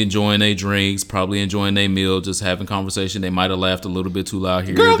 probably enjoying their drinks, probably enjoying their meal, just having conversation. They might have laughed a little bit too loud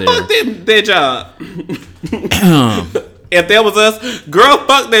here Girl, or there. fuck their job. If that was us, girl,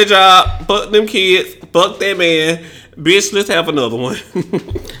 fuck their job, fuck them kids, fuck that man. Bitch, let's have another one.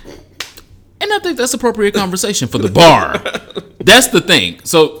 And I think that's appropriate conversation for the bar. That's the thing.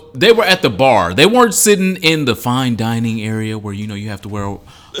 So they were at the bar. They weren't sitting in the fine dining area where, you have to wear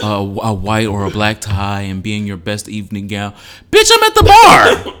a white or a black tie and be in your best evening gown. Bitch, I'm at the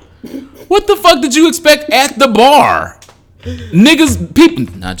bar. What the fuck did you expect at the bar? Niggas,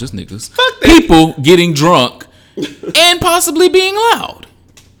 people, not just niggas, people getting drunk and possibly being loud.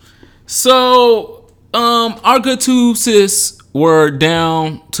 So, our good 2 sis were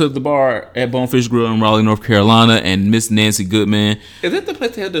down to the bar at Bonefish Grill in Raleigh, North Carolina, and Miss Nancy Goodman. Is that the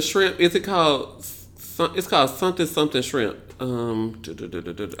place that had the shrimp? Is it called? It's called something shrimp. I'm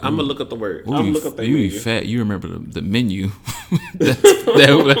gonna look up the word. I'm gonna look up the menu. You fat. You remember the menu.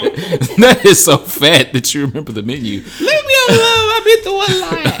 that is so fat that you remember the menu. Leave me alone. I've been through a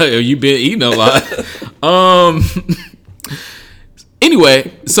lot. You've been eating a lot.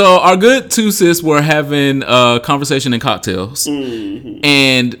 Anyway, so our good 2 sis were having a conversation and cocktails,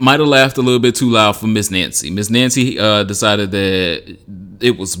 and might have laughed a little bit too loud for Miss Nancy. Miss Nancy decided that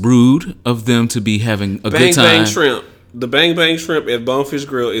it was rude of them to be having a good time. Bang shrimp. The bang shrimp at Bonefish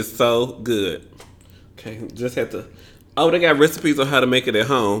Grill is so good. Okay, just have to. Oh, they got recipes on how to make it at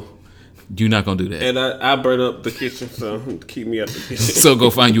home. You're not gonna do that. And I burn up the kitchen, so keep me out the kitchen. So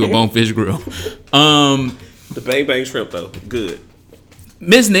go find you a Bonefish Grill. The bang shrimp though, good.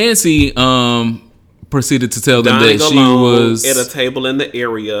 Miss Nancy proceeded to tell them Dining that she alone was at a table in the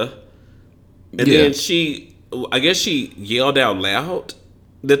area, and then I guess she yelled out loud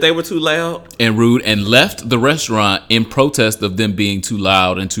that they were too loud and rude, and left the restaurant in protest of them being too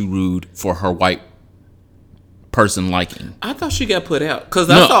loud and too rude for her white person liking. I thought she got put out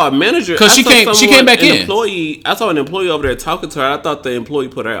because I saw a manager. Because she came back in. I saw an employee over there talking to her. I thought the employee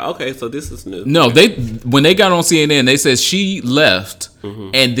put her out. Okay, so this is new. No, when they got on CNN, they said she left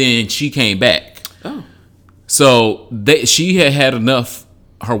and then she came back. Oh, so she had enough.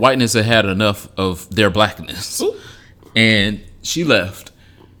 Her whiteness had enough of their blackness, and she left.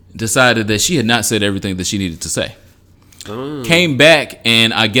 Decided that she had not said everything that she needed to say. Came back,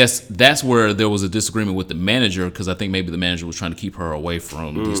 and I guess that's where there was a disagreement with the manager, because I think maybe the manager was trying to keep her away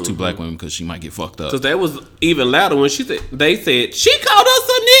from these 2 black women because she might get fucked up. because that was even louder when they said she called us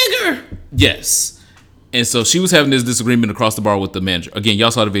a nigger. Yes. And so she was having this disagreement across the bar with the manager. Again,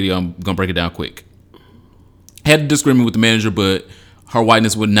 y'all saw the video. I'm going to break it down quick. Had a disagreement with the manager, but her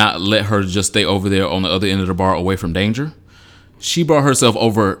whiteness would not let her just stay over there on the other end of the bar away from danger. She brought herself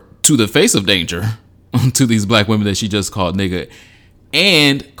over to the face of danger to these black women that she just called nigga,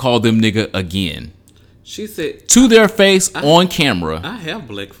 and called them nigga again. She said to their face on camera. I have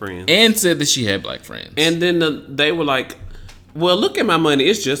black friends. And said that she had black friends. And then they were like, well, look at my money.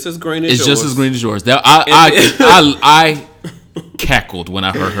 It's just as green as yours. It's just as green as yours. I cackled when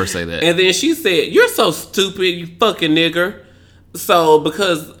I heard her say that. And then she said, you're so stupid, you fucking nigger. So,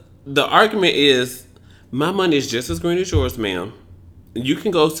 because the argument is, my money is just as green as yours, ma'am. You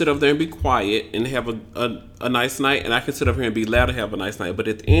can go sit over there and be quiet and have a nice night, and I can sit over here and be loud and have a nice night. But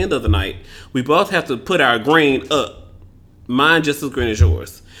at the end of the night, we both have to put our green up. Mine just as green as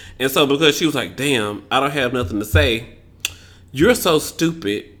yours. And so because she was like, damn, I don't have nothing to say. You're so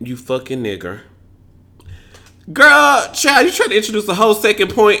stupid, you fucking nigger. Girl, child, you trying to introduce a whole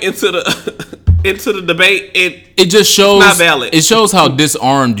second point into the into the debate. It just shows not valid. It shows how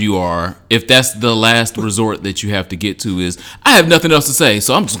disarmed you are if that's the last resort that you have to get to is I have nothing else to say,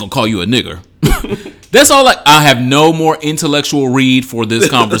 so I'm just gonna call you a nigger. That's all. I have no more intellectual read for this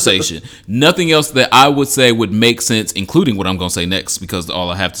conversation. Nothing else that I would say would make sense, including what I'm gonna say next, because all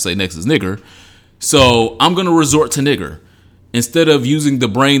I have to say next is nigger. So I'm gonna resort to nigger. Instead of using the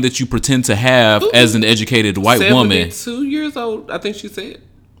brain that you pretend to have as an educated white woman. 72 years old, I think she said.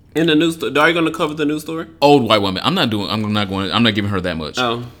 In the news story. Are you going to cover the news story? Old white woman. I'm not giving her that much.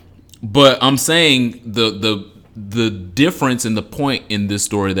 Oh. But I'm saying the difference in the point in this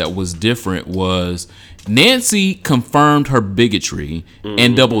story that was different was Nancy confirmed her bigotry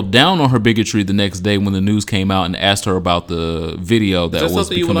and doubled down on her bigotry the next day when the news came out and asked her about the video that was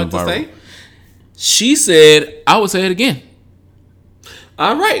something you would becoming like viral. to say? She said, I would say it again.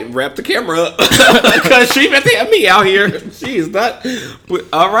 All right, wrap the camera up because she better have me out here. She is not.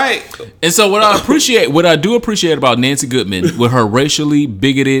 All right. And so what I do appreciate about Nancy Goodman with her racially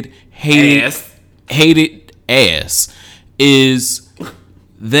bigoted, hated ass is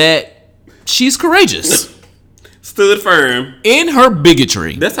that she's courageous. Stood firm in her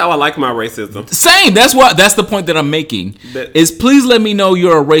bigotry. That's how I like my racism. Same. That's the point that I'm making. Is please let me know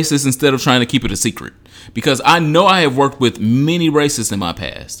you're a racist instead of trying to keep it a secret. Because I know I have worked with many racists in my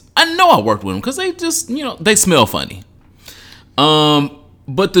past. I know I worked with them because they just, they smell funny.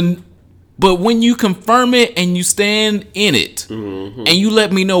 But when you confirm it and you stand in it, and you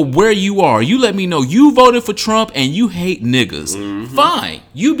let me know where you are, you let me know you voted for Trump and you hate niggas. Fine.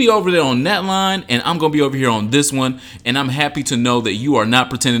 You be over there on that line and I'm going to be over here on this one. And I'm happy to know that you are not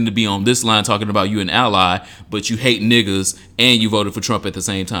pretending to be on this line talking about you an ally, but you hate niggas and you voted for Trump at the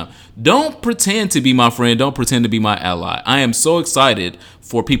same time. Don't pretend to be my friend. Don't pretend to be my ally. I am so excited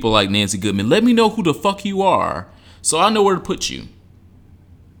for people like Nancy Goodman. Let me know who the fuck you are so I know where to put you.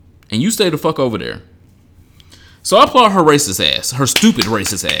 And you stay the fuck over there. So I applaud her racist ass. Her stupid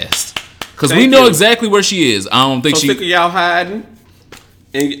racist ass. Because we know exactly where she is. I don't think sick of y'all hiding.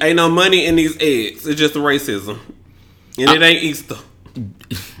 And ain't no money in these eggs. It's just racism. And it ain't Easter.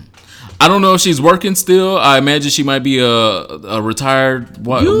 I don't know if she's working still. I imagine she might be a retired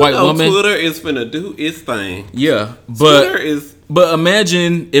white woman. Twitter is finna do its thing. Yeah. But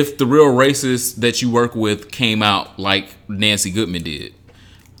imagine if the real racist that you work with came out like Nancy Goodman did.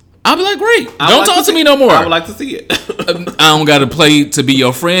 I'll be like, great. Don't talk to me no more. I would like to see it. I don't got to play to be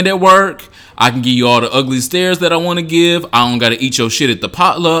your friend at work. I can give you all the ugly stares that I want to give. I don't got to eat your shit at the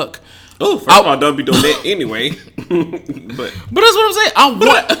potluck. Oh, first of all, don't be doing that anyway. but that's what I'm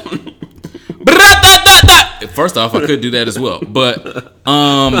saying. First off, I could do that as well. But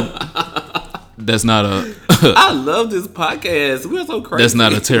that's not a... I love this podcast. We're so crazy. That's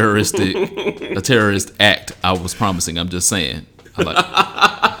not a terrorist act I was promising. I'm just saying.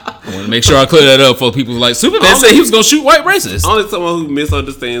 I want to make sure I clear that up for people like Superman said he was going to shoot white racists. Only someone who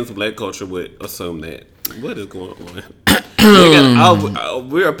misunderstands black culture would assume that. What is going on?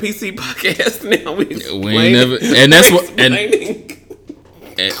 We're a PC podcast now. We ain't never, and that's what,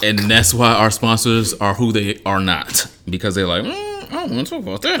 and that's why our sponsors are who they are not, because they're like, I don't want to talk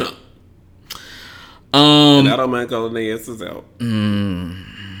about that. And I don't mind calling their asses out.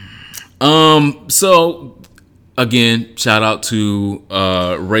 So. Again, shout out to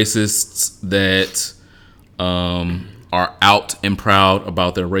racists that are out and proud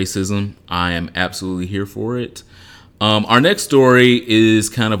about their racism. I am absolutely here for it. Our next story is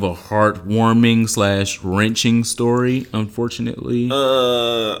kind of a heartwarming / wrenching story, unfortunately.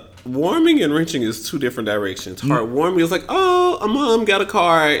 Warming and wrenching is two different directions. Heartwarming is like, oh, a mom got a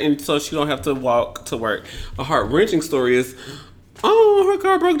car and so she don't have to walk to work. A heart-wrenching story is, oh, her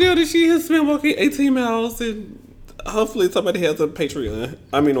car broke down and she has been walking 18 miles and hopefully somebody has a Patreon.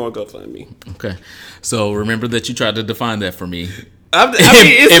 Or a GoFundMe. Okay. So remember that you tried to define that for me. In 5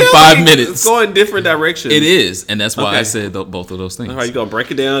 minutes. It's going different directions. It is. And that's why I said both of those things. All right, you're going to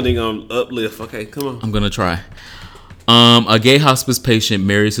break it down, then you're going to uplift. Okay, come on. I'm going to try. A gay hospice patient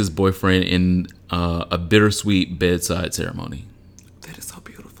marries his boyfriend in a bittersweet bedside ceremony. That is so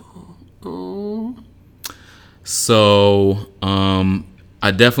beautiful. Oh. So, I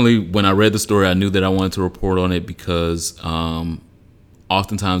definitely, when I read the story, I knew that I wanted to report on it because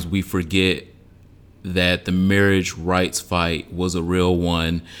oftentimes we forget that the marriage rights fight was a real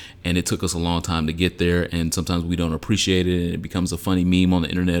one, and it took us a long time to get there, and sometimes we don't appreciate it, and it becomes a funny meme on the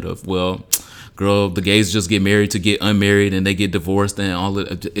internet of, well, girl, the gays just get married to get unmarried and they get divorced, and all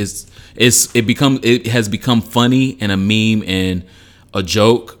it has become funny and a meme and a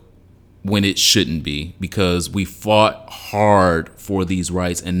joke when it shouldn't be, because we fought hard for these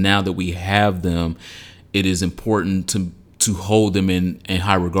rights, and now that we have them, it is important to hold them in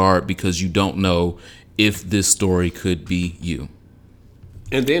high regard, because you don't know if this story could be you.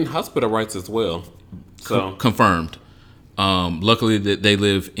 And then hospital rights as well. So Confirmed. Luckily that they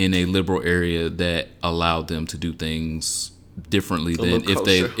live in a liberal area that allowed them to do things differently than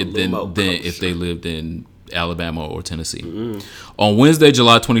if they lived in Alabama or Tennessee. Mm-hmm. On Wednesday,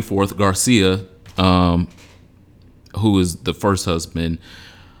 July 24th, Garcia, who is the first husband,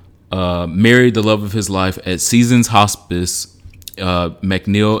 married the love of his life at Seasons Hospice,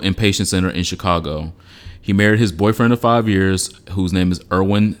 McNeil Inpatient Center in Chicago. He married his boyfriend of 5 years, whose name is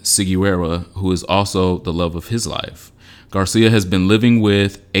Erwin Siguera, who is also the love of his life. Garcia has been living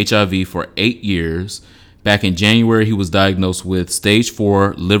with HIV for 8 years. Back in January, he was diagnosed with stage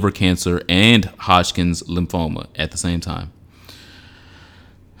 4 liver cancer and Hodgkin's lymphoma at the same time.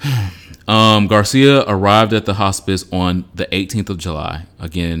 Garcia arrived at the hospice on the 18th of July.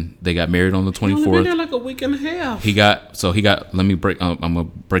 Again, they got married on the 24th. He's only been there like a week and a half. I'm gonna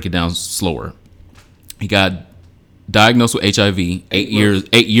break it down slower. He got diagnosed with HIV 8 years ago.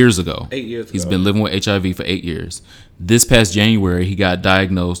 8 years ago. He's been living with HIV for 8 years. This past January, he got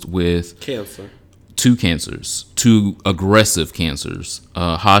diagnosed with cancer. 2 cancers, 2 aggressive cancers,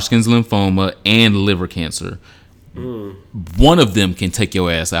 Hodgkin's lymphoma and liver cancer. One of them can take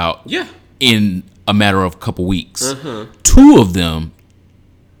your ass out in a matter of a couple weeks. 2 of them,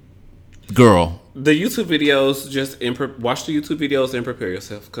 girl. The YouTube videos, watch the YouTube videos and prepare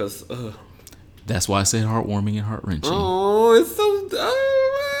yourself, because that's why I said heartwarming and heart-wrenching. Oh, it's so...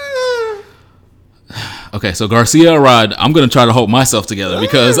 Okay, so Garcia arrived. I'm going to try to hold myself together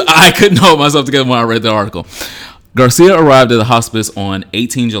because I couldn't hold myself together when I read the article. Garcia arrived at the hospice on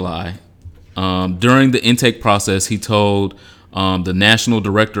 18 July. During the intake process, he told the national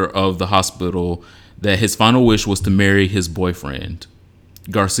director of the hospital that his final wish was to marry his boyfriend.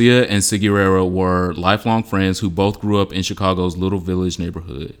 Garcia and Siguera were lifelong friends who both grew up in Chicago's Little Village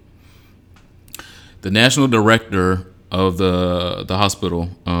neighborhood. The national director of the hospital,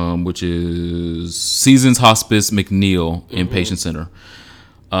 which is Seasons Hospice McNeil Inpatient Center,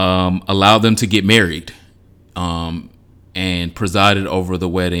 allowed them to get married, and presided over the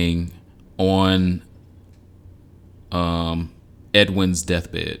wedding on Edwin's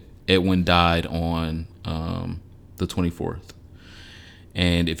deathbed. Edwin died on the 24th.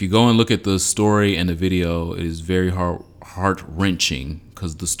 And if you go and look at the story and the video, it is very heart-wrenching,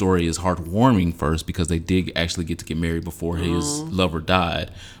 because the story is heartwarming first, because they did actually get to get married before his lover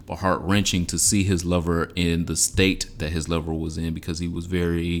died, but heart-wrenching to see his lover in the state that his lover was in, because he was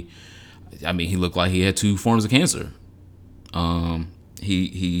he looked like he had 2 forms of cancer.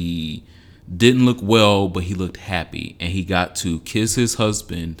 He didn't look well, but he looked happy, and he got to kiss his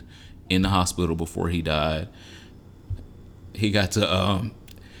husband in the hospital before he died. He got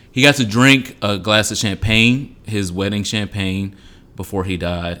to drink a glass of champagne, his wedding champagne, before he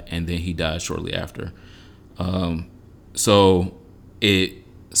died, and then he died shortly after. So it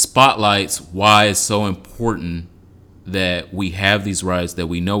spotlights why it's so important that we have these rights, that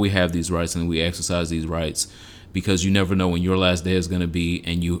we know we have these rights, and we exercise these rights, because you never know when your last day is going to be,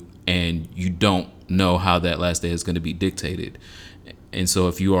 and you don't know how that last day is going to be dictated. And so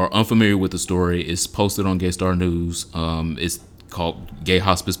if you are unfamiliar with the story, it's posted on Gaystar News. It's called Gay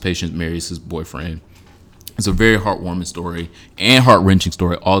Hospice Patient Marries His Boyfriend. It's a very heartwarming story and heart-wrenching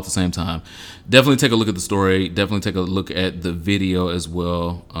story all at the same time. Definitely take a look at the story. Definitely take a look at the video as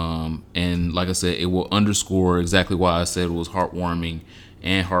well. And like I said, it will underscore exactly why I said it was heartwarming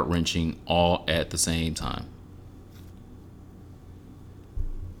and heart-wrenching all at the same time.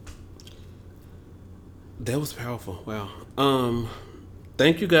 That was powerful. Wow.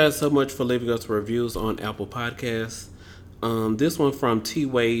 Thank you guys so much for leaving us reviews on Apple Podcasts. This one from T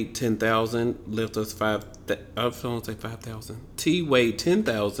Wade 10,000 left us 5,000. T Wade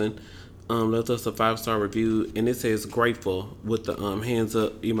 10,000 left us a 5-star review, and it says grateful with the hands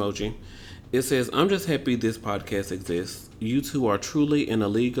up emoji. It says, I'm just happy this podcast exists. You two are truly in a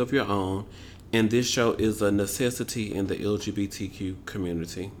league of your own, and this show is a necessity in the LGBTQ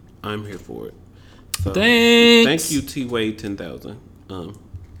community. I'm here for it. So, thanks. Thank you, T Wade 10,000.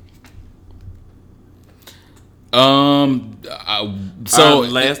 So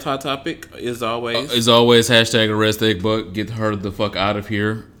last hot topic is always hashtag arrest Egg Buck, get her the fuck out of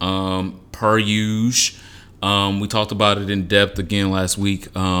here. per usual. We talked about it in depth again last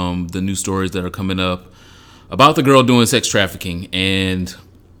week. The new stories that are coming up about the girl doing sex trafficking, and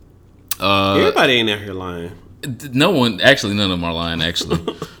everybody ain't out here lying. No one, actually, none of them are lying. Actually,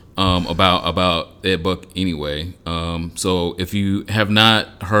 about Ed Buck anyway. So if you have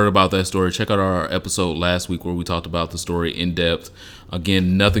not heard about that story, check out our episode last week where we talked about the story in depth.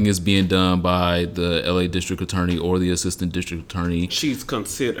 Again, nothing is being done by the LA District Attorney or the Assistant District Attorney. She's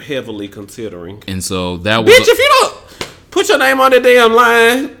heavily considering. And so that was... Bitch, if you don't put your name on the damn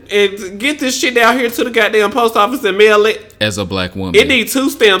line and get this shit down here to the goddamn post office and mail it. As a black woman. It needs 2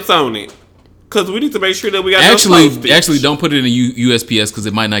 stamps on it. Because we need to make sure that we got Actually, don't put it in a USPS because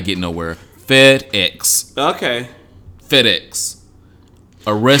it might not get nowhere. FedEx. Okay. FedEx.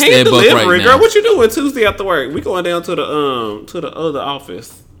 Arrest Ed Buck right now. Girl, what you doing Tuesday after work? We going down to the other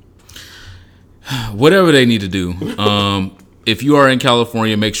office. Whatever they need to do. If you are in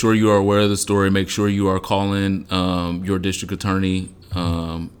California, make sure you are aware of the story. Make sure you are calling your district attorney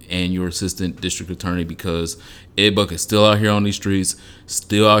and your assistant district attorney, because Ed Buck is still out here on these streets,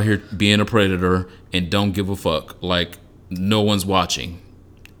 still out here being a predator, and don't give a fuck. Like, no one's watching,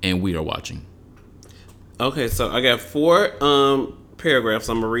 and we are watching. Okay, so I got 4 paragraphs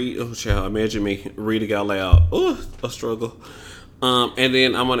I'm gonna read. Oh, child, imagine me reading out loud. Oh, a struggle. And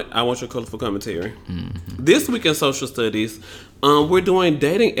then I want your colorful commentary. Mm-hmm. This week in social studies, we're doing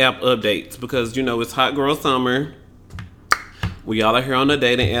dating app updates because it's hot girl summer. We all are here on the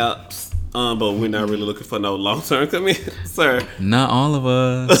dating apps, but we're not really looking for no long term commitment, sir. Not all of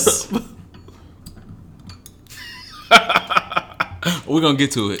us. We're gonna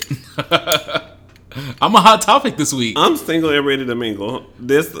get to it. I'm a hot topic this week. I'm single and ready to mingle.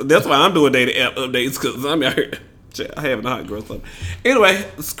 That's why I'm doing dating app updates, because I'm out here having a hot girl summer. Anyway,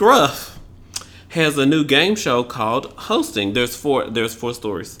 Scruff has a new game show called Hosting. There's four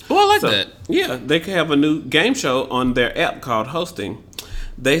stories. Oh, I like that. Yeah, they can have a new game show on their app called Hosting.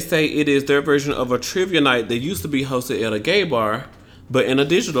 They say it is their version of a trivia night that used to be hosted at a gay bar, but in a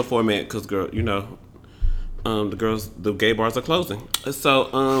digital format, because, girl, the gay bars are closing. So,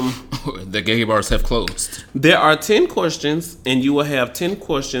 the gay bars have closed. There are 10 questions, and you will have 10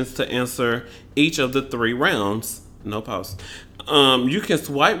 questions to answer each of the 3 rounds. No pause. You can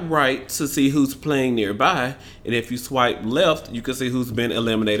swipe right to see who's playing nearby, and if you swipe left, you can see who's been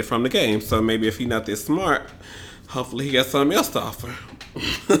eliminated from the game. So maybe if he's not this smart, hopefully he got something else to offer.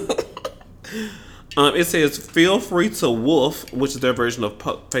 It says, feel free to woof, which is their version of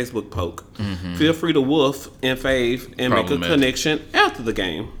Facebook poke. Mm-hmm. Feel free to woof and fave and make a connection after the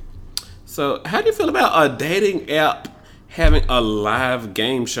game. So how do you feel about a dating app having a live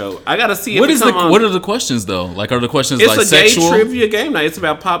game show? I gotta see if what are the questions though? Like, are the questions like sexual? It's a gay trivia game night. It's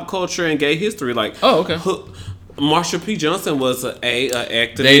about pop culture and gay history. Like, oh, okay. Marsha P. Johnson was an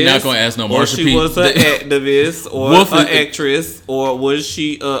activist. They not gonna ask no Marsha P. Or she was an activist, or an actress, or was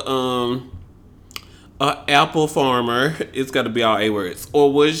she a apple farmer? It's got to be all A words.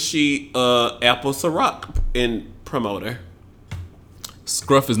 Or was she a apple Ciroc and promoter?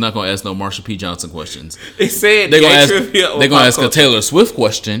 Scruff is not gonna ask no Marsha P. Johnson questions. They said they're gonna ask a Taylor Swift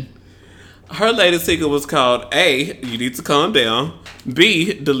question. Her latest single was called A, You Need to Calm Down.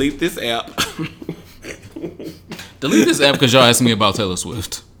 B, Delete This App. Delete this app because y'all asking me about Taylor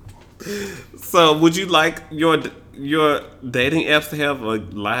Swift. So, would you like your dating apps to have a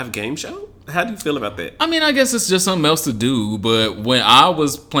live game show? How do you feel about that? I mean, I guess it's just something else to do. But when I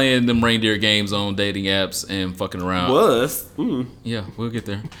was playing them reindeer games on dating apps and fucking around, yeah, we'll get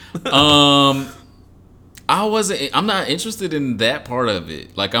there. I'm not interested in that part of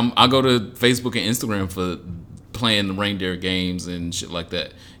it. Like, I go to Facebook and Instagram for playing the reindeer games and shit like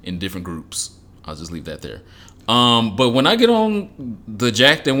that in different groups. I'll just leave that there. But when I get on the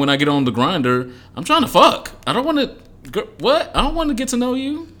Jack'd and when I get on the Grindr, I'm trying to fuck. I don't want to. What? I don't want to get to know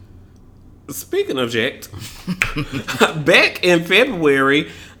you. Speaking of Jack'd, back in February,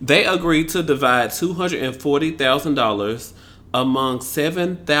 they agreed to divide $240,000 among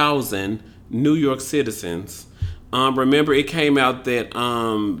 7,000 New York citizens. Remember, it came out that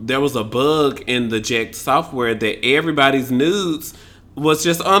there was a bug in the Jack'd software that everybody's nudes was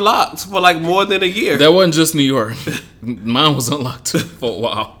just unlocked for like more than a year. That wasn't just New York. Mine was unlocked for a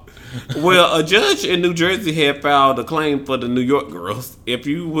while. Well, a judge in New Jersey had filed a claim for the New York girls. If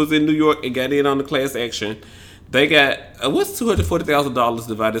you was in New York and got in on the class action, they got, what's $240,000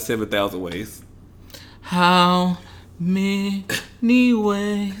 divided 7,000 ways? How many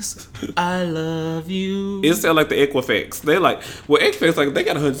ways I love you? It sounds like the Equifax. They like, well, Equifax, like, they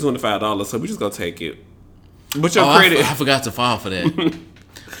got $125, so we just gonna take it. But your credit, I forgot to file for that.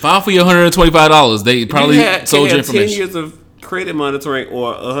 File for your $125. They probably sold your information. 10 years of credit monitoring,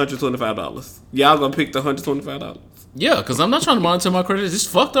 or $125. Y'all gonna pick the $125? Yeah, because I'm not trying to monitor my credit. It's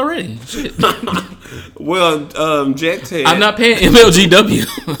fucked already. Shit. Well, Jack Ted. I'm not paying MLGW.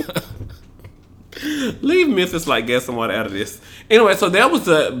 Leave Memphis like gas and water out of this. Anyway, so that was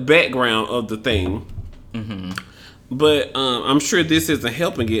the background of the thing. Mm-hmm. But I'm sure this isn't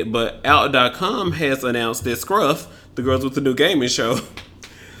helping it. But Out.com has announced that Scruff, the Girls with the New Gaming show,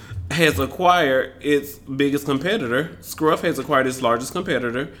 has acquired its biggest competitor. Scruff has acquired its largest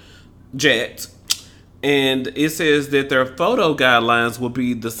competitor, Jack'd. And it says that their photo guidelines will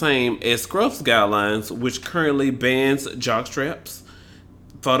be the same as Scruff's guidelines, which currently bans jockstraps,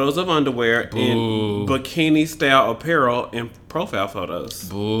 photos of underwear, and bikini-style apparel and profile photos.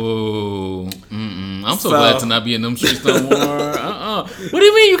 Boo. I'm so glad to not be in them streets no more. What do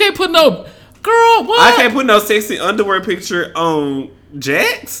you mean you can't put no... Girl, what? I can't put no sexy underwear picture on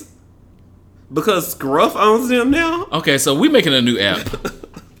Jack's? Because Scruff owns them now? Okay, so we making a new app.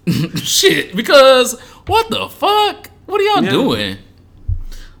 Shit, because what the fuck? What are y'all doing?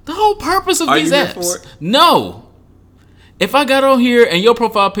 The whole purpose of these apps. No. If I got on here and your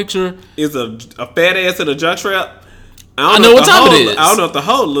profile picture is a fat ass in a jockstrap, I know what time it is. I don't know if the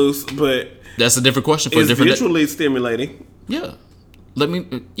hole loose, but that's a different question for a different. It's visually stimulating. Yeah.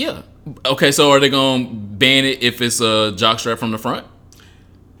 Yeah. Okay, so are they gonna ban it if it's a jockstrap from the front?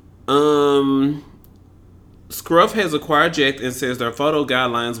 Scruff has acquired Jack'd and says their photo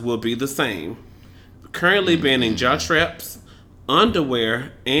guidelines will be the same. Currently banning jockstraps,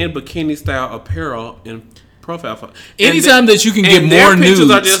 underwear, and bikini-style apparel and profile photos. Anytime that you can get more pictures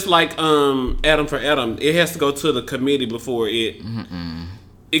nudes. Are just like Adam for Adam. It has to go to the committee before it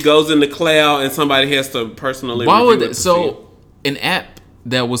goes in the cloud, and somebody has to personally. Why would that? So an app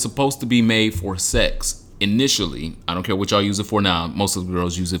that was supposed to be made for sex initially, I don't care what y'all use it for now. Most of the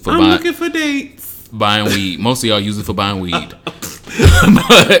girls use it for looking for dates. Buying weed. Most of y'all use it for buying weed. But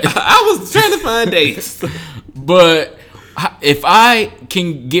I was trying to find dates. But if I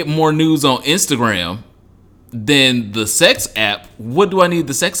can get more news on Instagram than the sex app, what do I need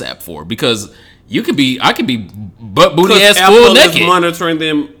the sex app for? Because I could be butt booty ass full naked. Apple is monitoring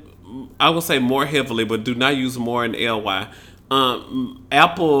them, I would say more heavily, but do not use more in LY.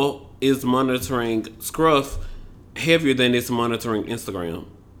 Apple is monitoring Scruff heavier than it's monitoring Instagram.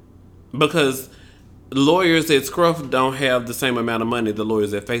 Because lawyers at Scruff don't have the same amount of money the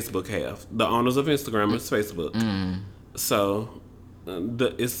lawyers at Facebook have. The owners of Instagram is Facebook. So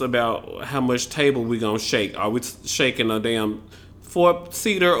it's about how much table we gonna shake. Are we shaking a damn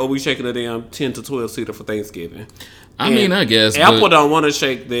 4-seater or we shaking a damn 10 to 12-seater for Thanksgiving? I guess Apple don't want to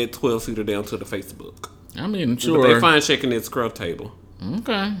shake that 12-seater down to the Facebook. Sure. But they fine shaking that Scruff table.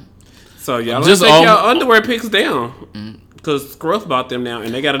 Okay. So y'all just take y'all underwear pics down. Because Scruff bought them now,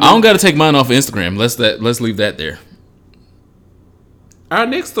 and they got. I don't got to take mine off of Instagram. Let's leave that there. Our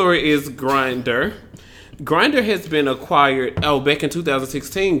next story is Grindr. Grindr has been acquired. Back in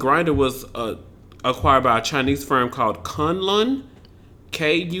 2016, Grindr was acquired by a Chinese firm called Kunlun,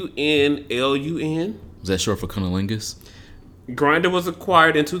 Kunlun. Is that short for cunnilingus? Grindr was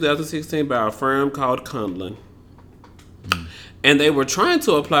acquired in 2016 by a firm called Kunlun. And they were trying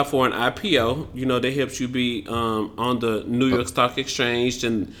to apply for an IPO. You know, they helped you be on the New York Stock Exchange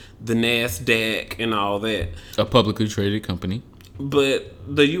and the NASDAQ and all that. A publicly traded company. But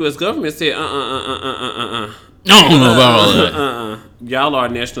the U.S. government said, I don't know about all that. Y'all are a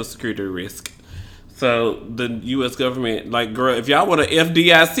national security risk. So the U.S. government, like, girl, if y'all want a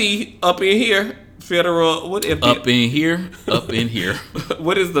FDIC up in here, federal, what FDIC? Up in here.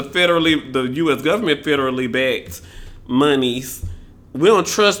 What is the U.S. government federally backed monies? We don't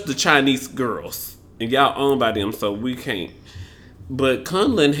trust the Chinese girls, and y'all owned by them, so we can't. But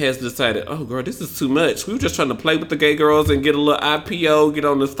Kunlun has decided, oh girl, this is too much. We were just trying to play with the gay girls and get a little IPO, get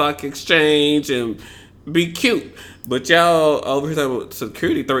on the stock exchange, and be cute. But y'all over here talking about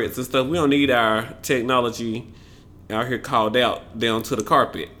security threats and stuff. We don't need our technology out here called out down to the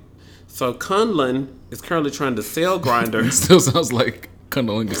carpet. So Kunlun is currently trying to sell Grindr. It still sounds like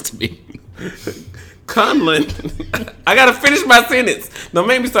cunnilingus to me. Kunlun. I gotta finish my sentence. Don't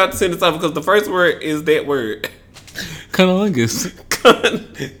make me start the sentence off because the first word is that word. Cunnilingus.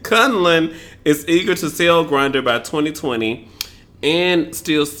 Kunlun is eager to sell Grindr by 2020 and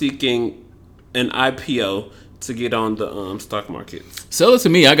still seeking an IPO to get on the stock markets. Sell it to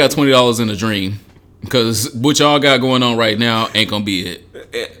me. I got $20 in a dream. Because what y'all got going on right now ain't gonna be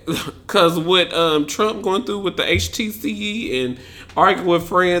it. Because what Trump going through with the HTC and arguing with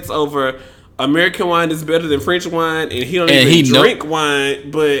France over American wine is better than French wine, and he don't even drink wine,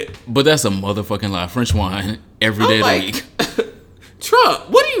 but that's a motherfucking lie. French wine every day of the week. Trump,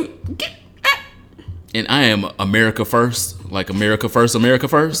 what do you get? and I am America first, like America first, America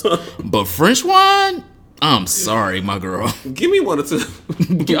first. But French wine, I'm sorry, my girl. Give me one or two.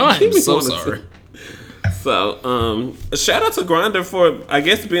 I'm so sorry. So, shout out to Grindr for, I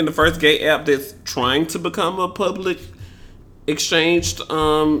guess, being the first gay app that's trying to become a public exchanged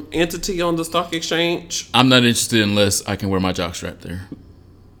entity on the stock exchange. I'm not interested unless I can wear my jockstrap there.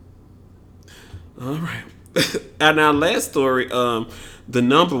 All right. And our last story, the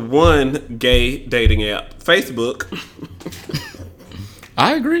number one gay dating app, Facebook.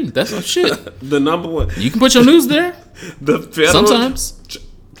 I agree. That's a shit. The number one. You can put your news there. The federal. Sometimes.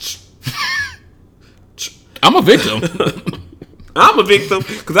 I'm a victim. I'm a victim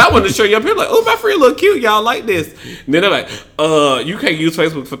because I wanted to show you up here like, oh, my friend look cute. Y'all like this. And then they're like, you can't use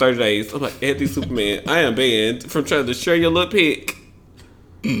Facebook for 30 days. I'm like, Anthony Superman, I am banned from trying to share your little pic.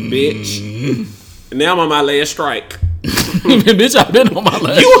 Bitch. Now I'm on my last strike. Bitch, I've been on my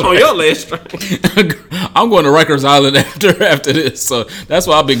last You strike. on your last strike. I'm going to Rikers Island after this, so that's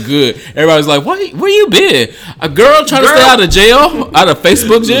why I've been good. Everybody's like, where you been? A girl trying to stay out of jail? Out of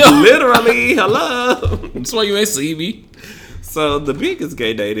Facebook jail? Literally, hello. That's why you ain't see me. So the biggest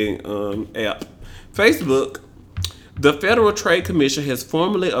gay dating app, Facebook, the Federal Trade Commission has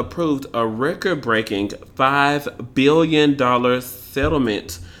formally approved a record-breaking $5 billion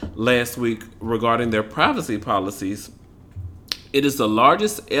settlement last week regarding their privacy policies. It is the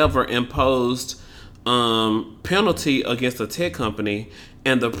largest ever imposed penalty against a tech company,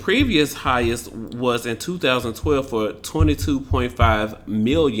 and the previous highest was in 2012 for $22.5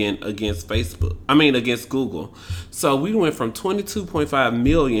 million against Google. So we went from $22.5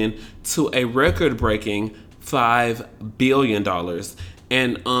 million to a record-breaking $5 billion.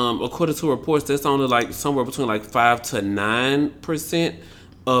 And according to reports, that's only like somewhere between like 5 to 9%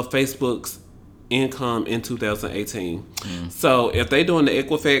 of Facebook's income in 2018. So if they doing the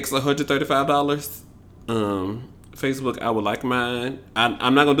Equifax $135, Facebook, I would like mine.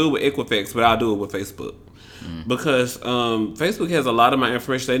 I'm not gonna do it with Equifax, but I'll do it with Facebook because Facebook has a lot of my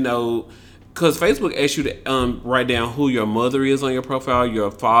information. They know because Facebook asks you to write down who your mother is on your profile,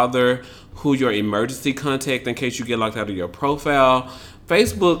 your father, who your emergency contact in case you get locked out of your profile.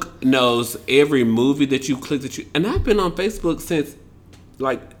 Facebook knows every movie that you click and I've been on Facebook since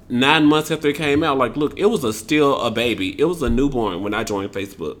like 9 months after it came out. Like, look, it was still a baby. It was a newborn when I joined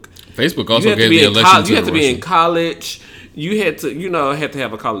Facebook. Facebook also gave the election to you had to be in college. You had to, had to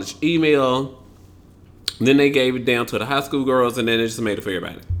have a college email. Then they gave it down to the high school girls, and then they just made it for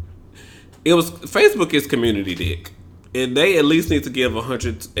everybody. Facebook is community dick, and they at least need to give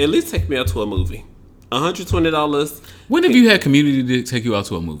 $100. At least take me out to a movie. $120. When have you had community dick take you out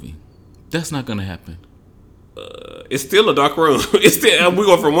to a movie? That's not gonna happen. It's still a dark room. It's still we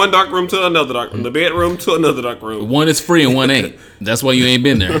go from one dark room to another dark room, the bedroom to another dark room. One is free and one ain't. That's why you ain't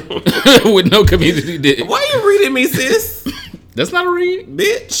been there with no community dick. Why are you reading me, sis? That's not a read,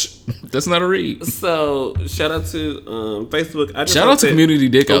 bitch. That's not a read. So shout out to Facebook. Shout out to community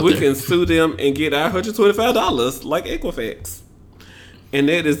dick out there. We can sue them and get our $125 like Equifax. And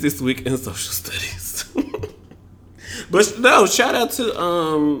that is this week in social studies. But no, shout out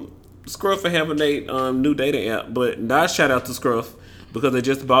to Scruff for having a new dating app, but not shout out to Scruff because they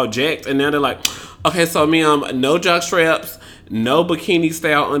just bought Jacked, and now they're like, okay, so no jock straps, no bikini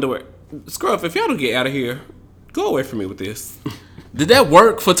style underwear. Scruff, if y'all don't get out of here, go away from me with this. Did that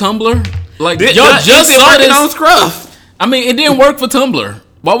work for Tumblr? Like y'all just saw this on Scruff. I mean, it didn't work for Tumblr.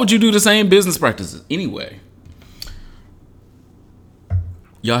 Why would you do the same business practices anyway?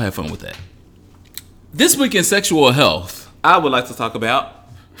 Y'all have fun with that. This week in sexual health, I would like to talk about.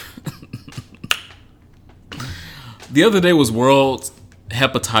 The other day was World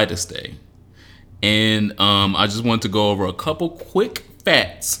Hepatitis Day, and I just wanted to go over a couple quick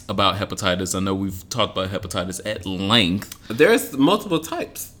facts about hepatitis. I know we've talked about hepatitis at length. There's multiple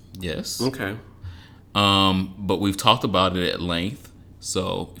types. Yes. Okay. But we've talked about it at length.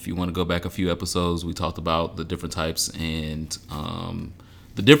 So if you want to go back a few episodes, we talked about the different types and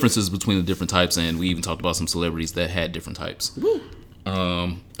the differences between the different types, and we even talked about some celebrities that had different types. Woo.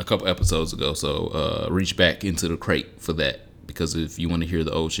 A couple episodes ago, so reach back into the crate for that, because if you want to hear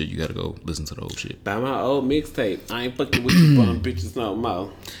the old shit, you gotta go listen to the old shit. Buy my old mixtape. I ain't fucking with you bum bitches no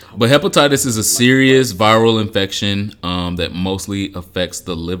more. But hepatitis is a serious viral infection that mostly affects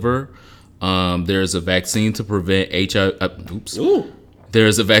the liver. There's a vaccine to prevent HIV. Ooh.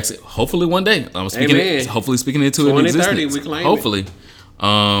 There's a vaccine. Hopefully one day. I'm speaking. Hopefully speaking into an existence. We claim hopefully.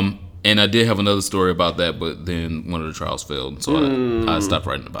 And I did have another story about that, but then one of the trials failed, so I stopped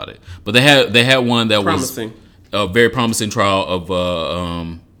writing about it. But they had one that promising. Was a very promising trial of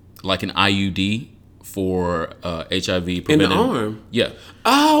like an IUD for HIV In the preventing. arm. Yeah,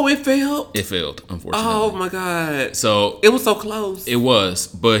 Oh, it failed. it failed, unfortunately. Oh my God. So It was so close. it was,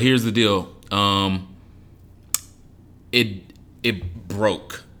 but here's the deal. It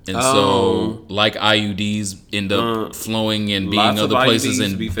broke, and so like IUDs end up flowing and being lots of other places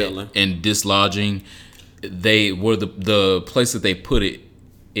IUDs be failing. and dislodging. They were the place that they put it.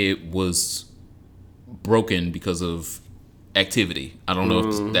 It was broken because of activity. I don't know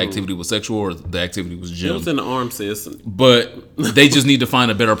if the activity was sexual or the activity was It gym. was in the arm, sis. But they just need to find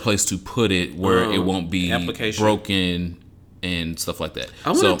a better place to put it where it won't be Application. broken and stuff like that. I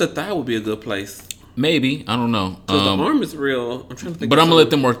wonder So if the thigh would be a good place. maybe, I don't know. Because the arm is real. I'm trying to think. But of I'm gonna let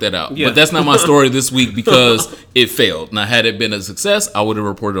something. them work that out. Yeah. But that's not my story this week because it failed. Now, had it been a success, I would have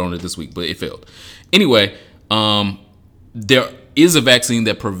reported on it this week, but it failed. Anyway, there is a vaccine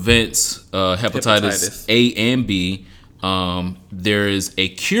that prevents hepatitis A and B. There is a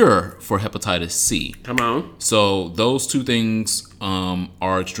cure for hepatitis C. Come on. So those two things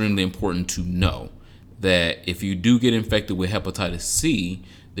are extremely important to know. That if you do get infected with hepatitis C,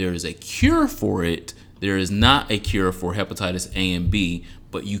 there is a cure for it. There is not a cure for hepatitis A and B,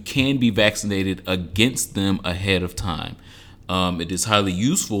 but you can be vaccinated against them ahead of time. It is highly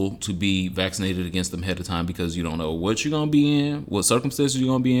useful to be vaccinated against them ahead of time because you don't know what you're going to be in, what circumstances you're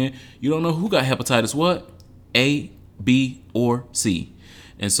going to be in. You don't know who got hepatitis what? A, B, or C.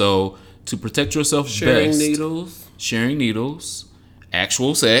 And so to protect yourself Sharing best, needles.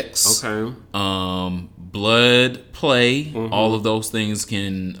 actual sex, Okay. blood play, all of those things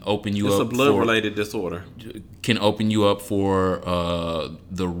can open you It's up a blood-related disorder. can open you up for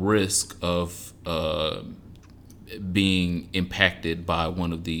the risk of being impacted by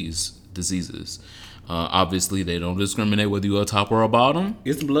one of these diseases. Obviously, they don't discriminate whether you're a top or a bottom.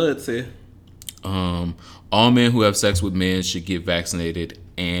 It's blood, sis. All men who have sex with men should get vaccinated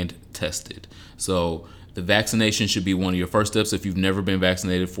and tested. So the vaccination should be one of your first steps if you've never been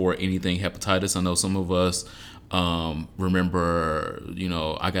vaccinated for anything hepatitis. I know some of us remember,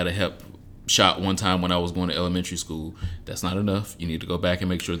 I got a hep shot one time when I was going to elementary school. That's not enough. You need to go back and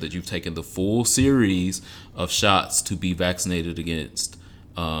make sure that you've taken the full series of shots to be vaccinated against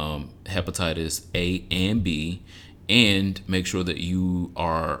hepatitis A and B, and make sure that you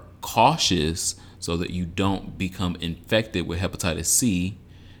are cautious so that you don't become infected with hepatitis C,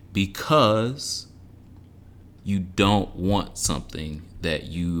 because you don't want something that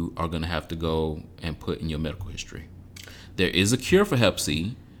you are going to have to go and put in your medical history. There is a cure for hep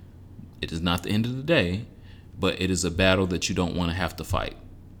C. It is not the end of the day, but it is a battle that you don't want to have to fight.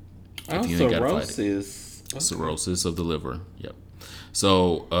 If you ain't gotta fight it. Cirrhosis. Cirrhosis of the liver. Yep.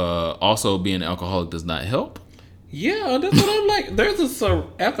 So also being an alcoholic does not help. Yeah, that's what I'm like. There's a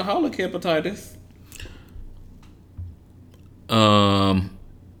alcoholic hepatitis.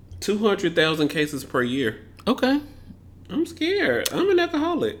 200,000 cases per year. Okay. I'm scared. I'm an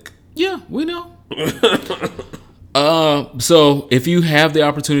alcoholic. Yeah, we know. So if you have the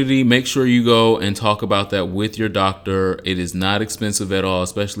opportunity, make sure you go and talk about that with your doctor. It is not expensive at all,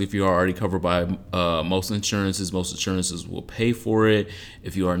 especially if you are already covered by most insurances. Most insurances will pay for it.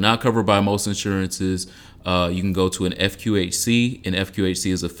 If you are not covered by most insurances, you can go to an FQHC. An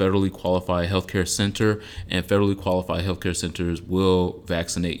FQHC is a federally qualified healthcare center, and federally qualified healthcare centers will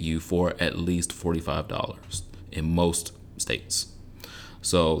vaccinate you for at least $45 in most states.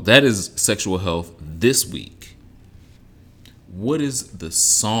 So that is sexual health this week. What is the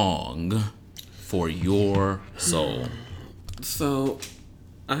song for your soul? So,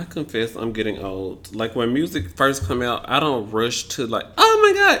 I confess I'm getting old. Like, when music first come out, I don't rush to like, oh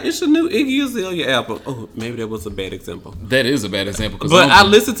my God, it's a new Iggy Azalea album. Oh, maybe that was a bad example. That is a bad example. But I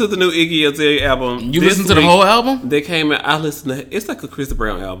listened to the new Iggy Azalea album. You this listened to the week. whole album? They came out. I listened to. It's like a Chris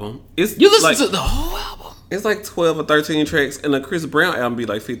Brown album. It's You listened like, to the whole album? It's like 12 or 13 tracks, and a Chris Brown album be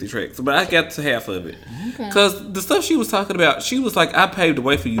like 50 tracks. But I got to half of it. Because the stuff she was talking about, she was like, I paved the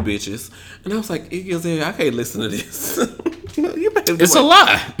way for you bitches. And I was like, Iggy Azalea, I can't listen to this. You paved the It's way. a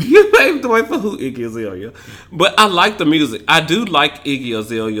lie. You paved the way for who? Iggy Azalea. But I like the music. I do like Iggy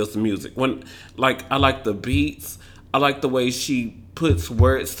Azalea's music. I like the beats. I like the way she puts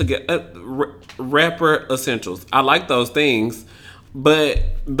words together. Rapper essentials. I like those things. But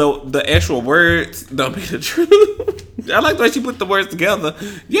the actual words don't be the truth. I like the way she put the words together.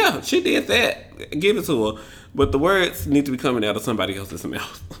 Yeah, she did that. Give it to her. But the words need to be coming out of somebody else's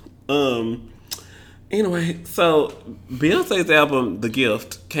mouth. Anyway, so Beyonce's album, The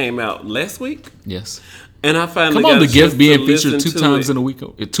Gift, came out last week. Yes. And I finally Come on, got The a chance Gift to being listen featured two to times it. in a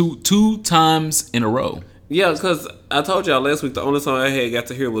week. Two times in a row. Yeah, because I told y'all last week the only song I had got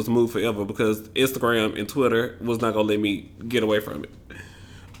to hear was Move Forever because Instagram and Twitter was not going to let me get away from it.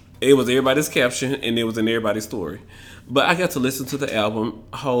 It was everybody's caption, and it was in everybody's story. But I got to listen to the album,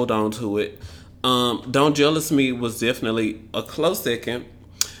 hold on to it. Don't Jealous Me was definitely a close second.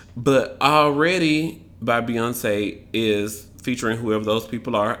 But Already by Beyonce is featuring whoever those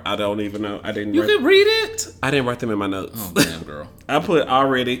people are. I don't even know. I didn't. You can read it. I didn't write them in my notes. Oh damn, girl. I put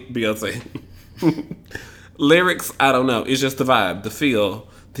Already Beyonce. Lyrics, I don't know. It's just the vibe, the feel,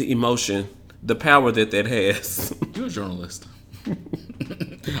 the emotion, the power that has. You're a journalist.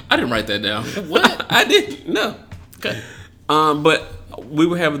 I didn't write that down. What? I didn't. No. Okay. But we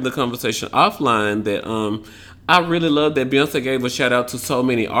were having the conversation offline that I really love that Beyonce gave a shout out to so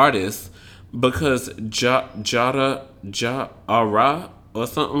many artists because Jara or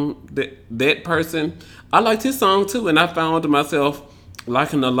something, that person, I liked his song too, and I found myself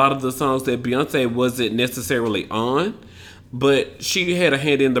liking a lot of the songs that Beyonce wasn't necessarily on, but she had a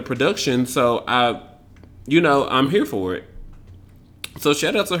hand in the production, so I'm here for it. So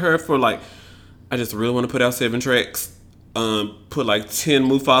shout out to her for I just really want to put out 7 tracks, put 10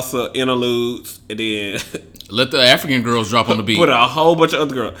 Mufasa interludes, and then let the African girls drop on the beat. Put a whole bunch of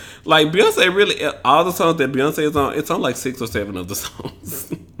other girls. Beyonce really, all the songs that Beyonce is on, it's on 6 or 7 of the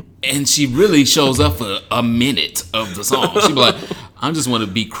songs. And she really shows up for a minute of the song. She be like, I just want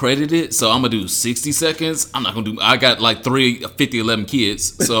to be credited, so I'm going to do 60 seconds. I'm not going to do, I got 11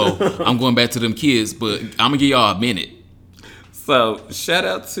 kids, so I'm going back to them kids, but I'm going to give y'all a minute. So, shout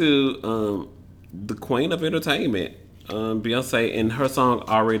out to the Queen of Entertainment, Beyonce, and her song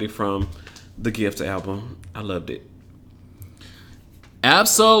Already from the Gift album. I loved it.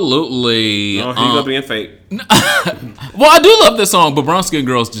 Absolutely. Oh, here you go being fake. Well, I do love this song, but Brown Skin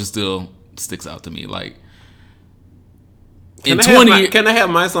Girls just still sticks out to me. Can I have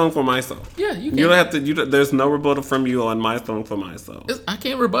my song for my soul? Yeah, you can. You don't have to. There's no rebuttal from you on my song for my soul. I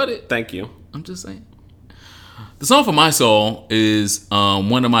can't rebut it. Thank you. I'm just saying. The song for my soul is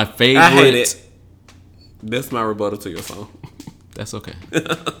one of my favorite. I hate it. That's my rebuttal to your song. That's okay.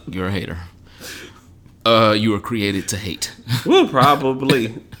 You're a hater. You were created to hate. Well,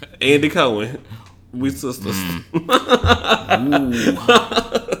 probably. Andy Cohen. We sisters.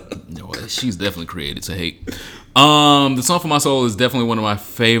 No, she's definitely created to hate. The song for my soul is definitely one of my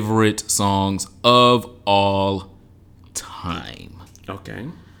favorite songs of all time. Okay.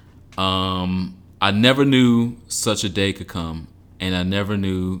 I never knew such a day could come, and I never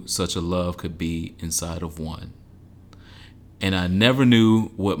knew such a love could be inside of one. And I never knew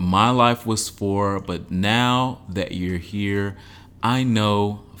what my life was for, but now that you're here, I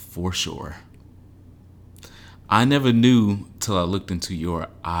know for sure. I never knew till I looked into your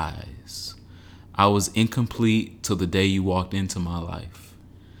eyes. I was incomplete till the day you walked into my life.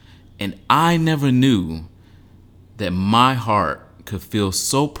 And I never knew that my heart could feel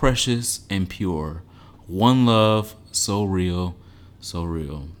so precious and pure. One love, so real, so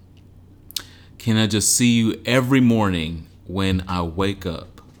real. Can I just see you every morning when I wake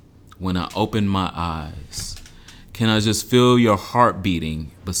up, when I open my eyes? Can I just feel your heart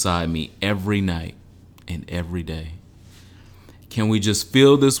beating beside me every night and every day? Can we just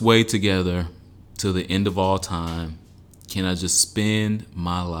feel this way together till the end of all time? Can I just spend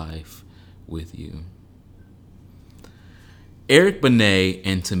my life with you? Eric Benet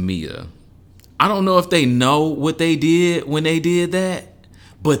and Tamia, I don't know if they know what they did when they did that,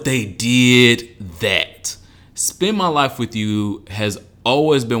 but they did that. Spend My Life With You has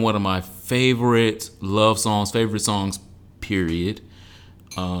always been one of my favorite love songs, period.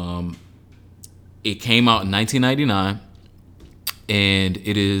 It came out in 1999, and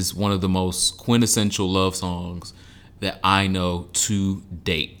it is one of the most quintessential love songs that I know to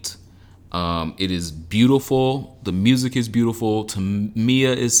date. It is beautiful. The music is beautiful.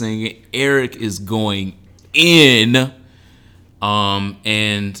 Tamia is singing. Eric is going in.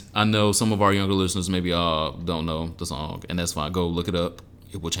 And I know some of our younger listeners maybe don't know the song, and that's fine. Go look it up.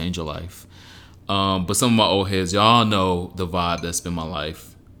 It will change your life. But some of my old heads, y'all know the vibe that Spend My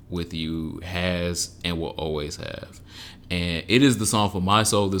Life With You has and will always have. And it is the song for my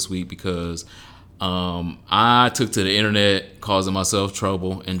soul this week because I took to the internet causing myself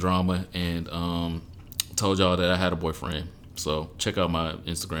trouble and drama and told y'all that I had a boyfriend. So check out my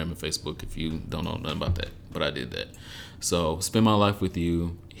Instagram and Facebook if you don't know nothing about that. But I did that. So Spend My Life With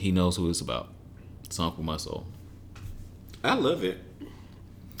You. He knows who it's about. Song for my soul. I love it.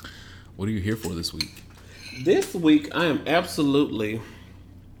 What are you here for this week? This week, I am absolutely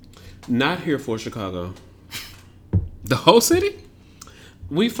not here for Chicago. The whole city?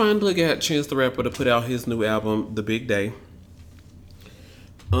 We finally got Chance the Rapper to put out his new album, The Big Day.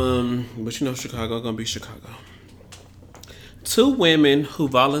 But Chicago gonna be Chicago. Two women who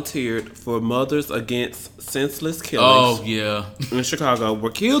volunteered for Mothers Against Senseless Killings Oh yeah. in Chicago were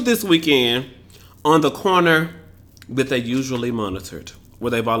killed this weekend on the corner that they usually monitored,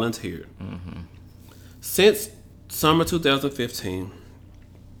 where they volunteered. Since summer 2015,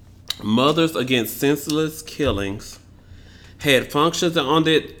 Mothers Against Senseless Killings had functions on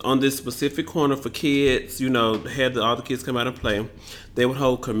this specific corner for kids. You know, had all the kids come out and play. They would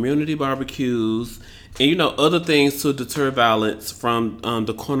hold community barbecues and other things to deter violence from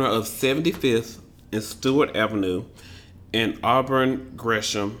the corner of 75th and Stewart Avenue in Auburn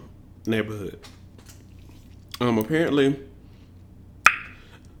Gresham neighborhood. Apparently,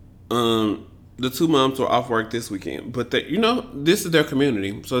 the two moms were off work this weekend, but this is their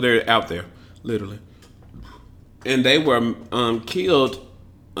community, so they're out there, literally. And they were killed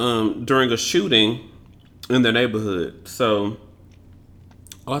during a shooting in their neighborhood. So,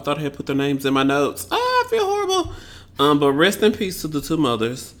 I thought I had put their names in my notes. I feel horrible. But rest in peace to the two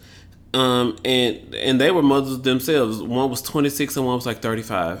mothers. And they were mothers themselves. One was 26 and one was like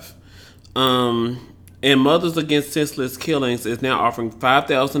 35. And Mothers Against Senseless Killings is now offering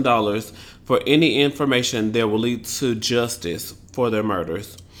 $5,000 for any information that will lead to justice for their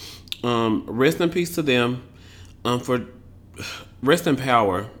murders. Rest in peace to them. For rest in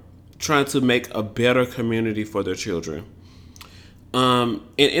power, trying to make a better community for their children. And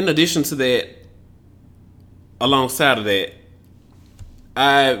in addition to that, alongside of that,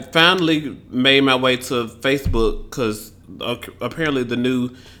 I finally made my way to Facebook because apparently the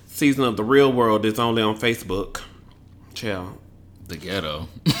new season of The Real World is only on Facebook. Child. The ghetto.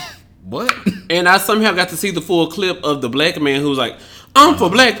 What? And I somehow got to see the full clip of the black man who was like, I'm for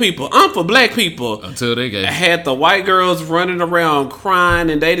black people. I'm for black people. Until they gave. Had the white girls running around crying,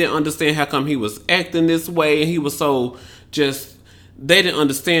 and they didn't understand how come he was acting this way. And he was so just, they didn't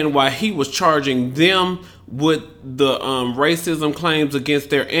understand why he was charging them with the racism claims against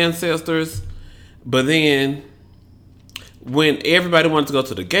their ancestors. But then, when everybody wanted to go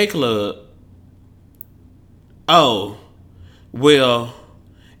to the gay club, oh, well,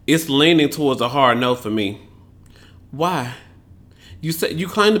 it's leaning towards a hard no for me. Why? You say you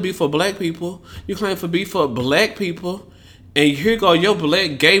claim to be for black people. You claim to be for black people, and here go your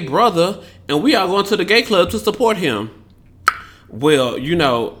black gay brother, and we are going to the gay club to support him. Well,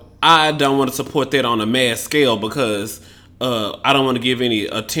 I don't want to support that on a mass scale because I don't want to give any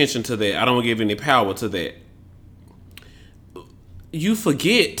attention to that. I don't want to give any power to that. You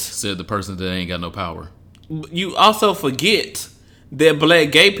forget. Said the person that ain't got no power. You also forget that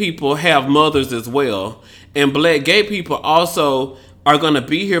black gay people have mothers as well. And black gay people also are going to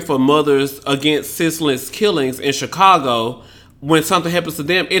be here for Mothers Against Senseless Killings in Chicago. When something happens to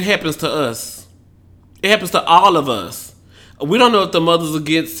them, it happens to us. It happens to all of us. We don't know if the Mothers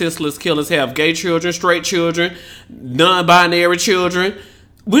Against Senseless Killings have gay children, straight children, non-binary children.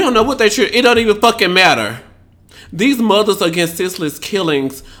 We don't know what they children. It don't even fucking matter. These Mothers Against Senseless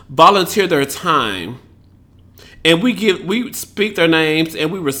Killings volunteer their time. And we speak their names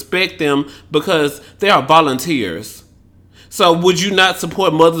and we respect them because they are volunteers. So would you not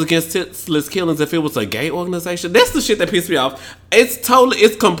support Mothers Against Senseless Killings if it was a gay organization? That's the shit that pissed me off.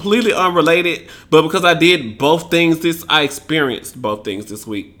 It's completely unrelated, but because I did both things I experienced both things this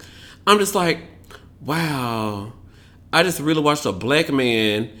week. I'm just like, wow. I just really watched a black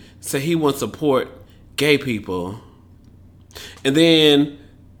man say he wants to support gay people. And then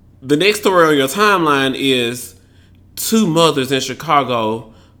the next story on your timeline is two mothers in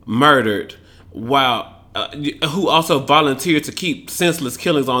Chicago murdered while who also volunteered to keep senseless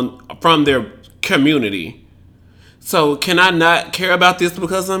killings from their community. So can I not care about this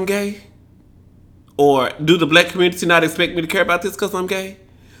because I'm gay? Or do the black community not expect me to care about this because I'm gay?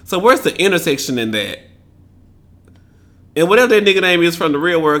 So where's the intersection in that? And whatever that nigga name is from The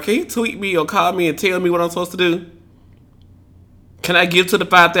Real World, can you tweet me or call me and tell me what I'm supposed to do? Can I give to the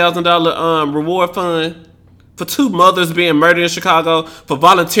 $5,000 reward fund for two mothers being murdered in Chicago for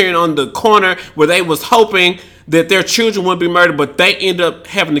volunteering on the corner where they was hoping that their children wouldn't be murdered, but they end up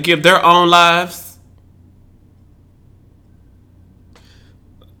having to give their own lives?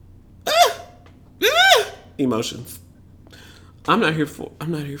 Emotions. I'm not here for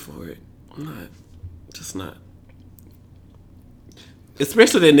it. I'm not. Just not.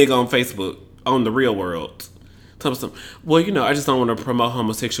 Especially that nigga on Facebook, on The Real World. Tell me something. Well, I just don't want to promote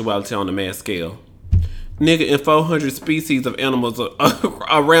homosexuality on a mass scale. Nigga, in 400 species of animals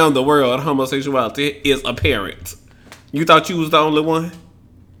around the world, homosexuality is apparent. You thought you was the only one?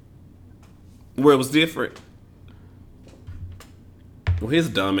 Where it was different? Well, his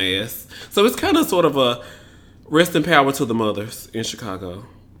dumb ass. So it's kind of sort of a rest in power to the mothers in Chicago.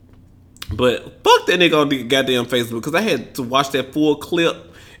 But fuck that nigga on the goddamn Facebook, because I had to watch that full clip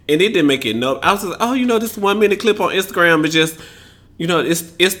and it didn't make it no. I was just, oh, this 1 minute clip on Instagram is just,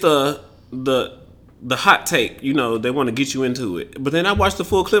 it's the hot take. They want to get you into it. But then I watched the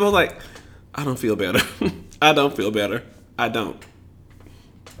full clip. I was like, I don't feel better. I don't feel better. I don't.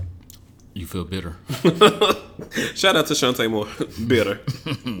 You feel bitter. Shout out to Shantae Moore. Bitter.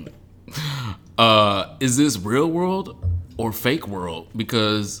 Is this Real World or Fake World?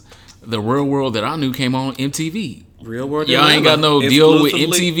 Because the Real World that I knew came on MTV. Real World. Y'all ain't got no deal with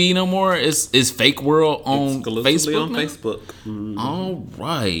MTV no more. It's Fake World on Facebook. On Facebook. Mm-hmm. All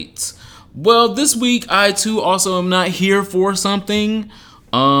right. Well, this week I too also am not here for something.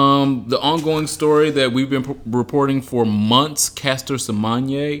 The ongoing story that we've been reporting for months, Caster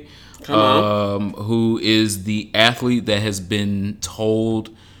Semenya, who is the athlete that has been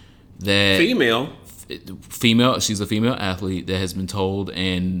told that female, she's a female athlete that has been told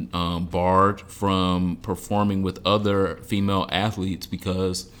and barred from performing with other female athletes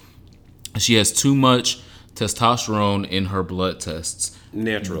because she has too much testosterone in her blood tests.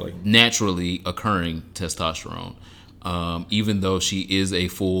 Naturally occurring testosterone, even though she is a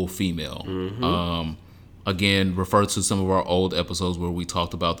full female. Mm-hmm. Again, refer to some of our old episodes where we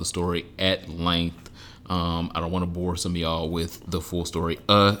talked about the story at length. I don't want to bore some of y'all with the full story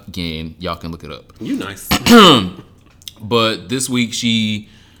again. Y'all can look it up. You nice. But this week she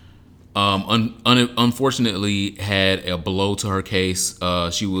unfortunately had a blow to her case.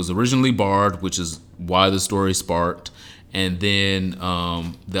 She was originally barred, which is why the story sparked. And then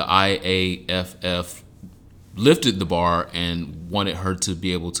the IAFF lifted the bar and wanted her to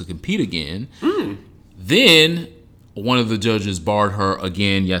be able to compete again. Mm. Then one of the judges barred her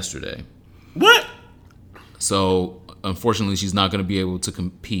again yesterday. What? So unfortunately, she's not going to be able to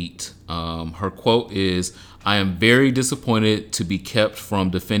compete. Her quote is, "I am very disappointed to be kept from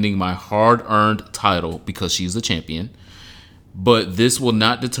defending my hard-earned title," because she's the champion. "But this will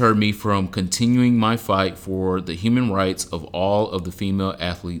not deter me from continuing my fight for the human rights of all of the female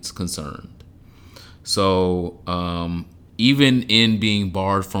athletes concerned." So even in being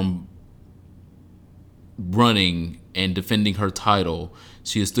barred from running and defending her title,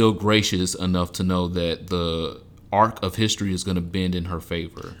 she is still gracious enough to know that the arc of history is going to bend in her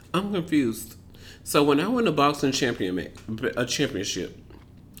favor. I'm confused. So when I win a boxing championship,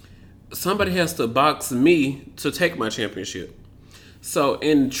 somebody has to box me to take my championship. So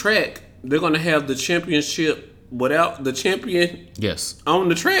in track, they're going to have the championship without the champion. Yes. On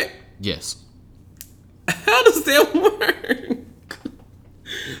the track. Yes. How does that work?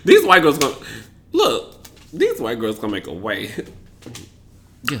 These white girls gonna look. These white girls gonna make a way.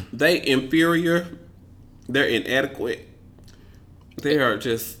 Yeah. They inferior. They're inadequate. They are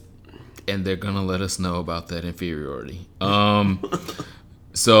just. And they're gonna let us know about that inferiority.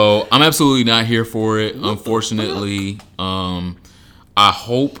 So I'm absolutely not here for it. Unfortunately, I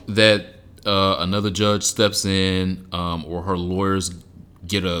hope that another judge steps in, or her lawyers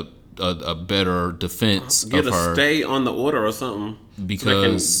get a better defense get of her. Get a stay on the order or something.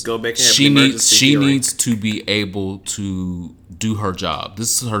 Because so go back and she needs to be able to do her job.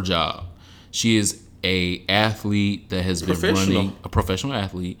 This is her job. She is a athlete that has been running, a professional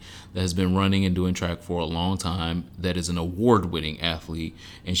athlete that has been running and doing track for a long time, that is an award-winning athlete,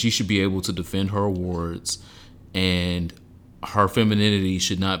 and she should be able to defend her awards, and her femininity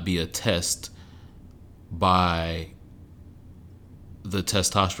should not be a test by the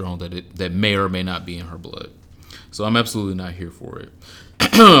testosterone that may or may not be in her blood. So I'm absolutely not here for it.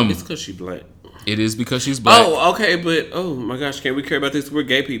 It's because she's black. It is because she's black. Oh, okay, but oh my gosh, can't we care about this? We're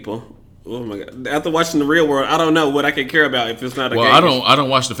gay people. Oh my god! After watching The Real World, I don't know what I can care about if it's not a gay. Well, I don't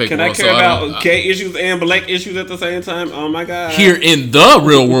watch the Fake World. World. Can I care about gay issues and black issues at the same time? Oh my god! Here in The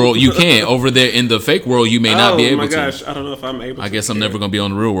Real World, you can. Over there in the Fake World, you may not be able to. Oh my gosh! I don't know if I'm able. I guess I'm never gonna be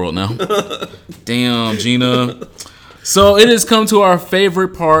on The Real World now. Damn, Gina. So it has come to our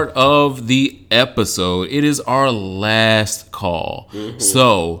favorite part of the episode. It is our last call. Mm-hmm.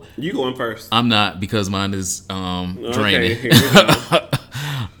 So you going first? I'm not, because mine is draining.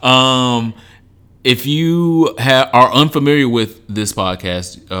 If you are unfamiliar with this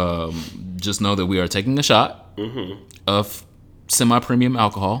podcast, just know that we are taking a shot of semi-premium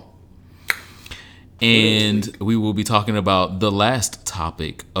alcohol. And we will be talking about the last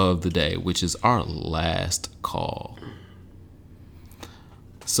topic of the day, which is our last call.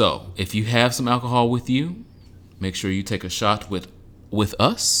 So, if you have some alcohol with you, make sure you take a shot with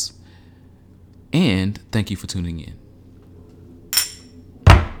us. And thank you for tuning in.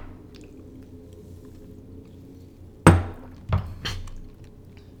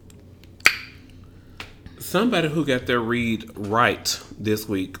 Somebody who got their read right this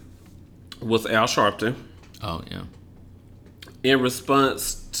week was Al Sharpton. Oh yeah. In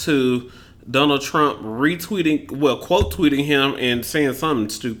response to Donald Trump quote tweeting him and saying something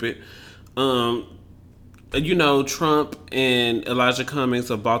stupid. Trump and Elijah Cummings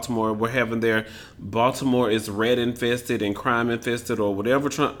of Baltimore were having their Baltimore is red infested and crime infested or whatever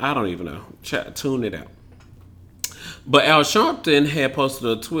Trump. I don't even know. Tune it out. But Al Sharpton had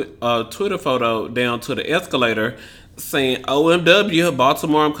posted a Twitter photo down to the escalator saying, OMW,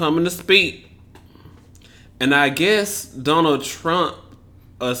 Baltimore, I'm coming to speak. And I guess Donald Trump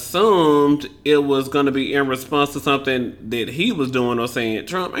assumed it was going to be in response to something that he was doing or saying.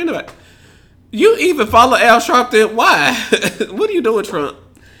 Trump, ain't nobody. You even follow Al Sharpton? Why? What are you doing, Trump?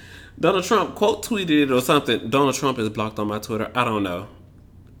 Donald Trump quote tweeted it or something. Donald Trump is blocked on my Twitter. I don't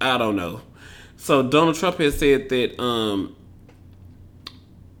know. So Donald Trump has said that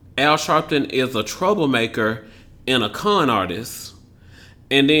Al Sharpton is a troublemaker and a con artist.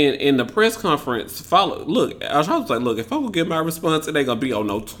 And then in the press conference, Al Sharpton's like, look, if I will get my response, it ain't gonna be on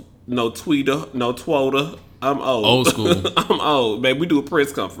no Twitter, no Twitter. I'm old. Old school. I'm old, man. We do a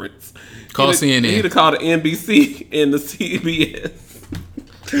press conference. Call CNN. He'd have called the NBC and the CBS.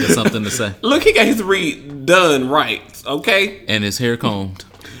 There's something to say. Look, he got his read done right, okay? And his hair combed.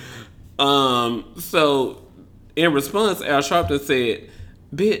 So in response, Al Sharpton said,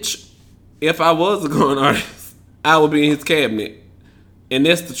 bitch, if I was a con artist, I would be in his cabinet. And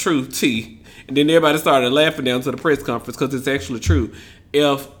that's the truth, T. And then everybody started laughing down to the press conference because it's actually true.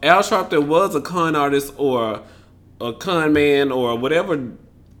 If Al Sharpton was a con artist or a con man or whatever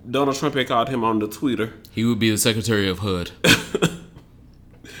Donald Trump had called him on the Twitter, he would be the Secretary of Hood.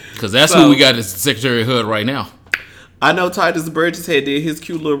 Because that's who we got as Secretary of Hood right now. I know Titus Burgess had did his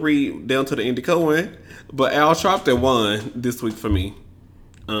cute little read down to the Andy Cohen, but Al Sharpton won this week for me.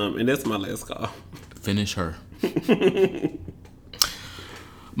 And that's my last call. Finish her.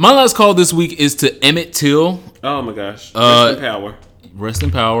 My last call this week is to Emmett Till. Oh my gosh. Rest in power. Rest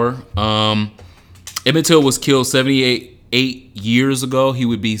in power. Emmett Till was killed 78 years ago. He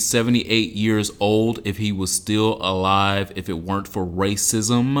would be 78 years old if he was still alive if it weren't for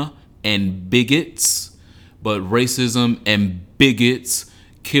racism and bigots. But racism and bigots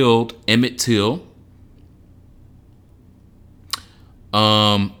killed Emmett Till.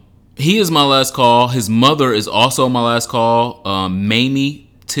 He is my last call. His mother is also my last call. Mamie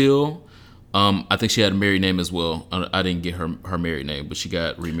Till. I think she had a married name as well. I didn't get her married name, but she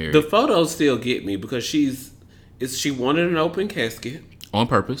got remarried. The photos still get me because she wanted an open casket on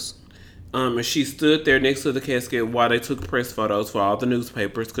purpose. And she stood there next to the casket while they took press photos for all the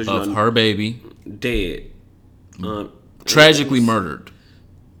newspapers because her baby dead, tragically murdered.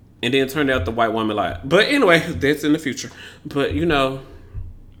 And then it turned out the white woman lied. But anyway, that's in the future. But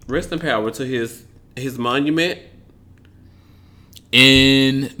rest in power to his monument.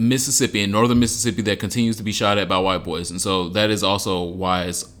 In Mississippi, in northern Mississippi, that continues to be shot at by white boys. And so that is also why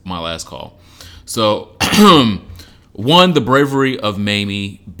it's my last call. So, one, the bravery of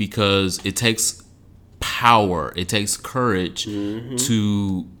Mamie, because it takes power, it takes courage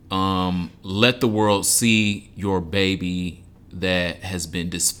to let the world see your baby that has been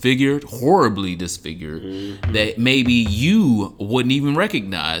disfigured, horribly disfigured, that maybe you wouldn't even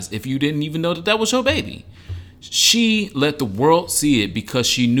recognize if you didn't even know that was your baby. She let the world see it because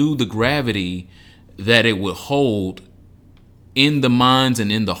she knew the gravity that it would hold in the minds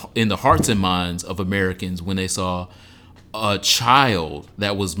and in the hearts and minds of Americans when they saw a child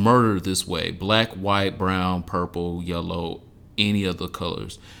that was murdered this way, black, white, brown, purple, yellow, any of the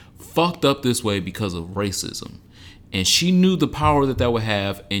colors, fucked up this way because of racism. And she knew the power that would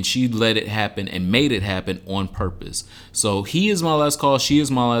have, and she let it happen and made it happen on purpose. So he is my last call. She is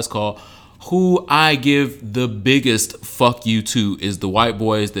my last call. Who I give the biggest fuck you to is the white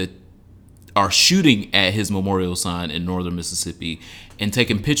boys that are shooting at his memorial sign in northern Mississippi and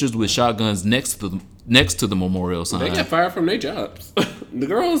taking pictures with shotguns next to the memorial sign. They got fired from their jobs. The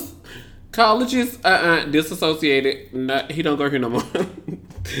girls, colleges, disassociated. He don't go here no more.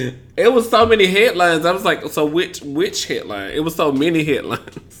 It was so many headlines. I was like, so which headline? It was so many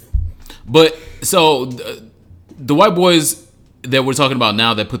headlines. But so the white boys that we're talking about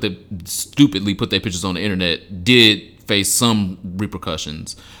now that stupidly put their pictures on the internet did face some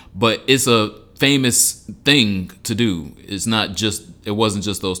repercussions, but it's a famous thing to do. It wasn't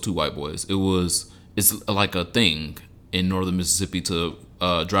just those two white boys. It's like a thing in northern Mississippi to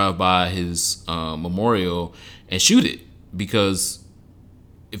drive by his memorial and shoot it, because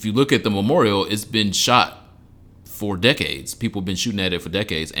if you look at the memorial, it's been shot for decades. People have been shooting at it for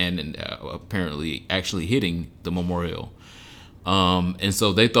decades and apparently actually hitting the memorial. And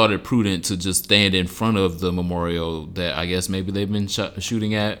so they thought it prudent to just stand in front of the memorial that I guess maybe they've been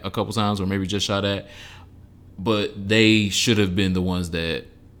shooting at a couple times, or maybe just shot at. But they should have been the ones that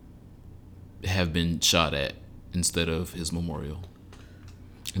have been shot at instead of his memorial.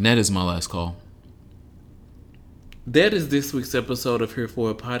 And that is my last call. That is this week's episode of Here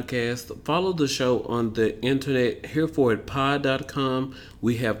For It Podcast. Follow the show on the internet, hereforitpod.com.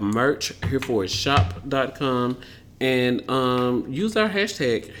 We have merch, hereforitshop.com. And use our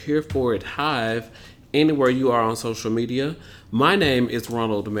hashtag, HereForItHive, anywhere you are on social media. My name is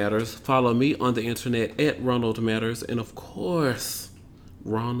Ronald Matters. Follow me on the internet at Ronald Matters. And of course,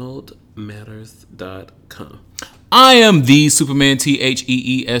 RonaldMatters.com. I am the Superman,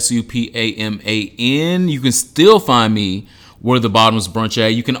 TheeSupaman. You can still find me where the Bottoms brunch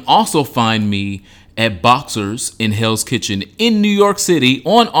at. You can also find me at Boxers in Hell's Kitchen in New York City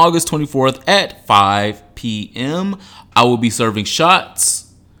on August 24th at 5 p.m. I will be serving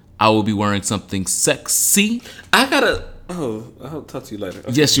shots. I will be wearing something sexy. I'll talk to you later.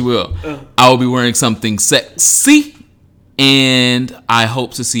 Okay. Yes, you will. I will be wearing something sexy. And I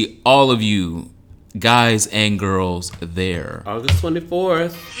hope to see all of you, guys and girls, there. August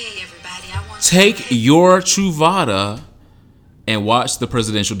 24th. Hey everybody, Take your Truvada and watch the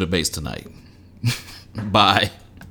presidential debates tonight. Bye.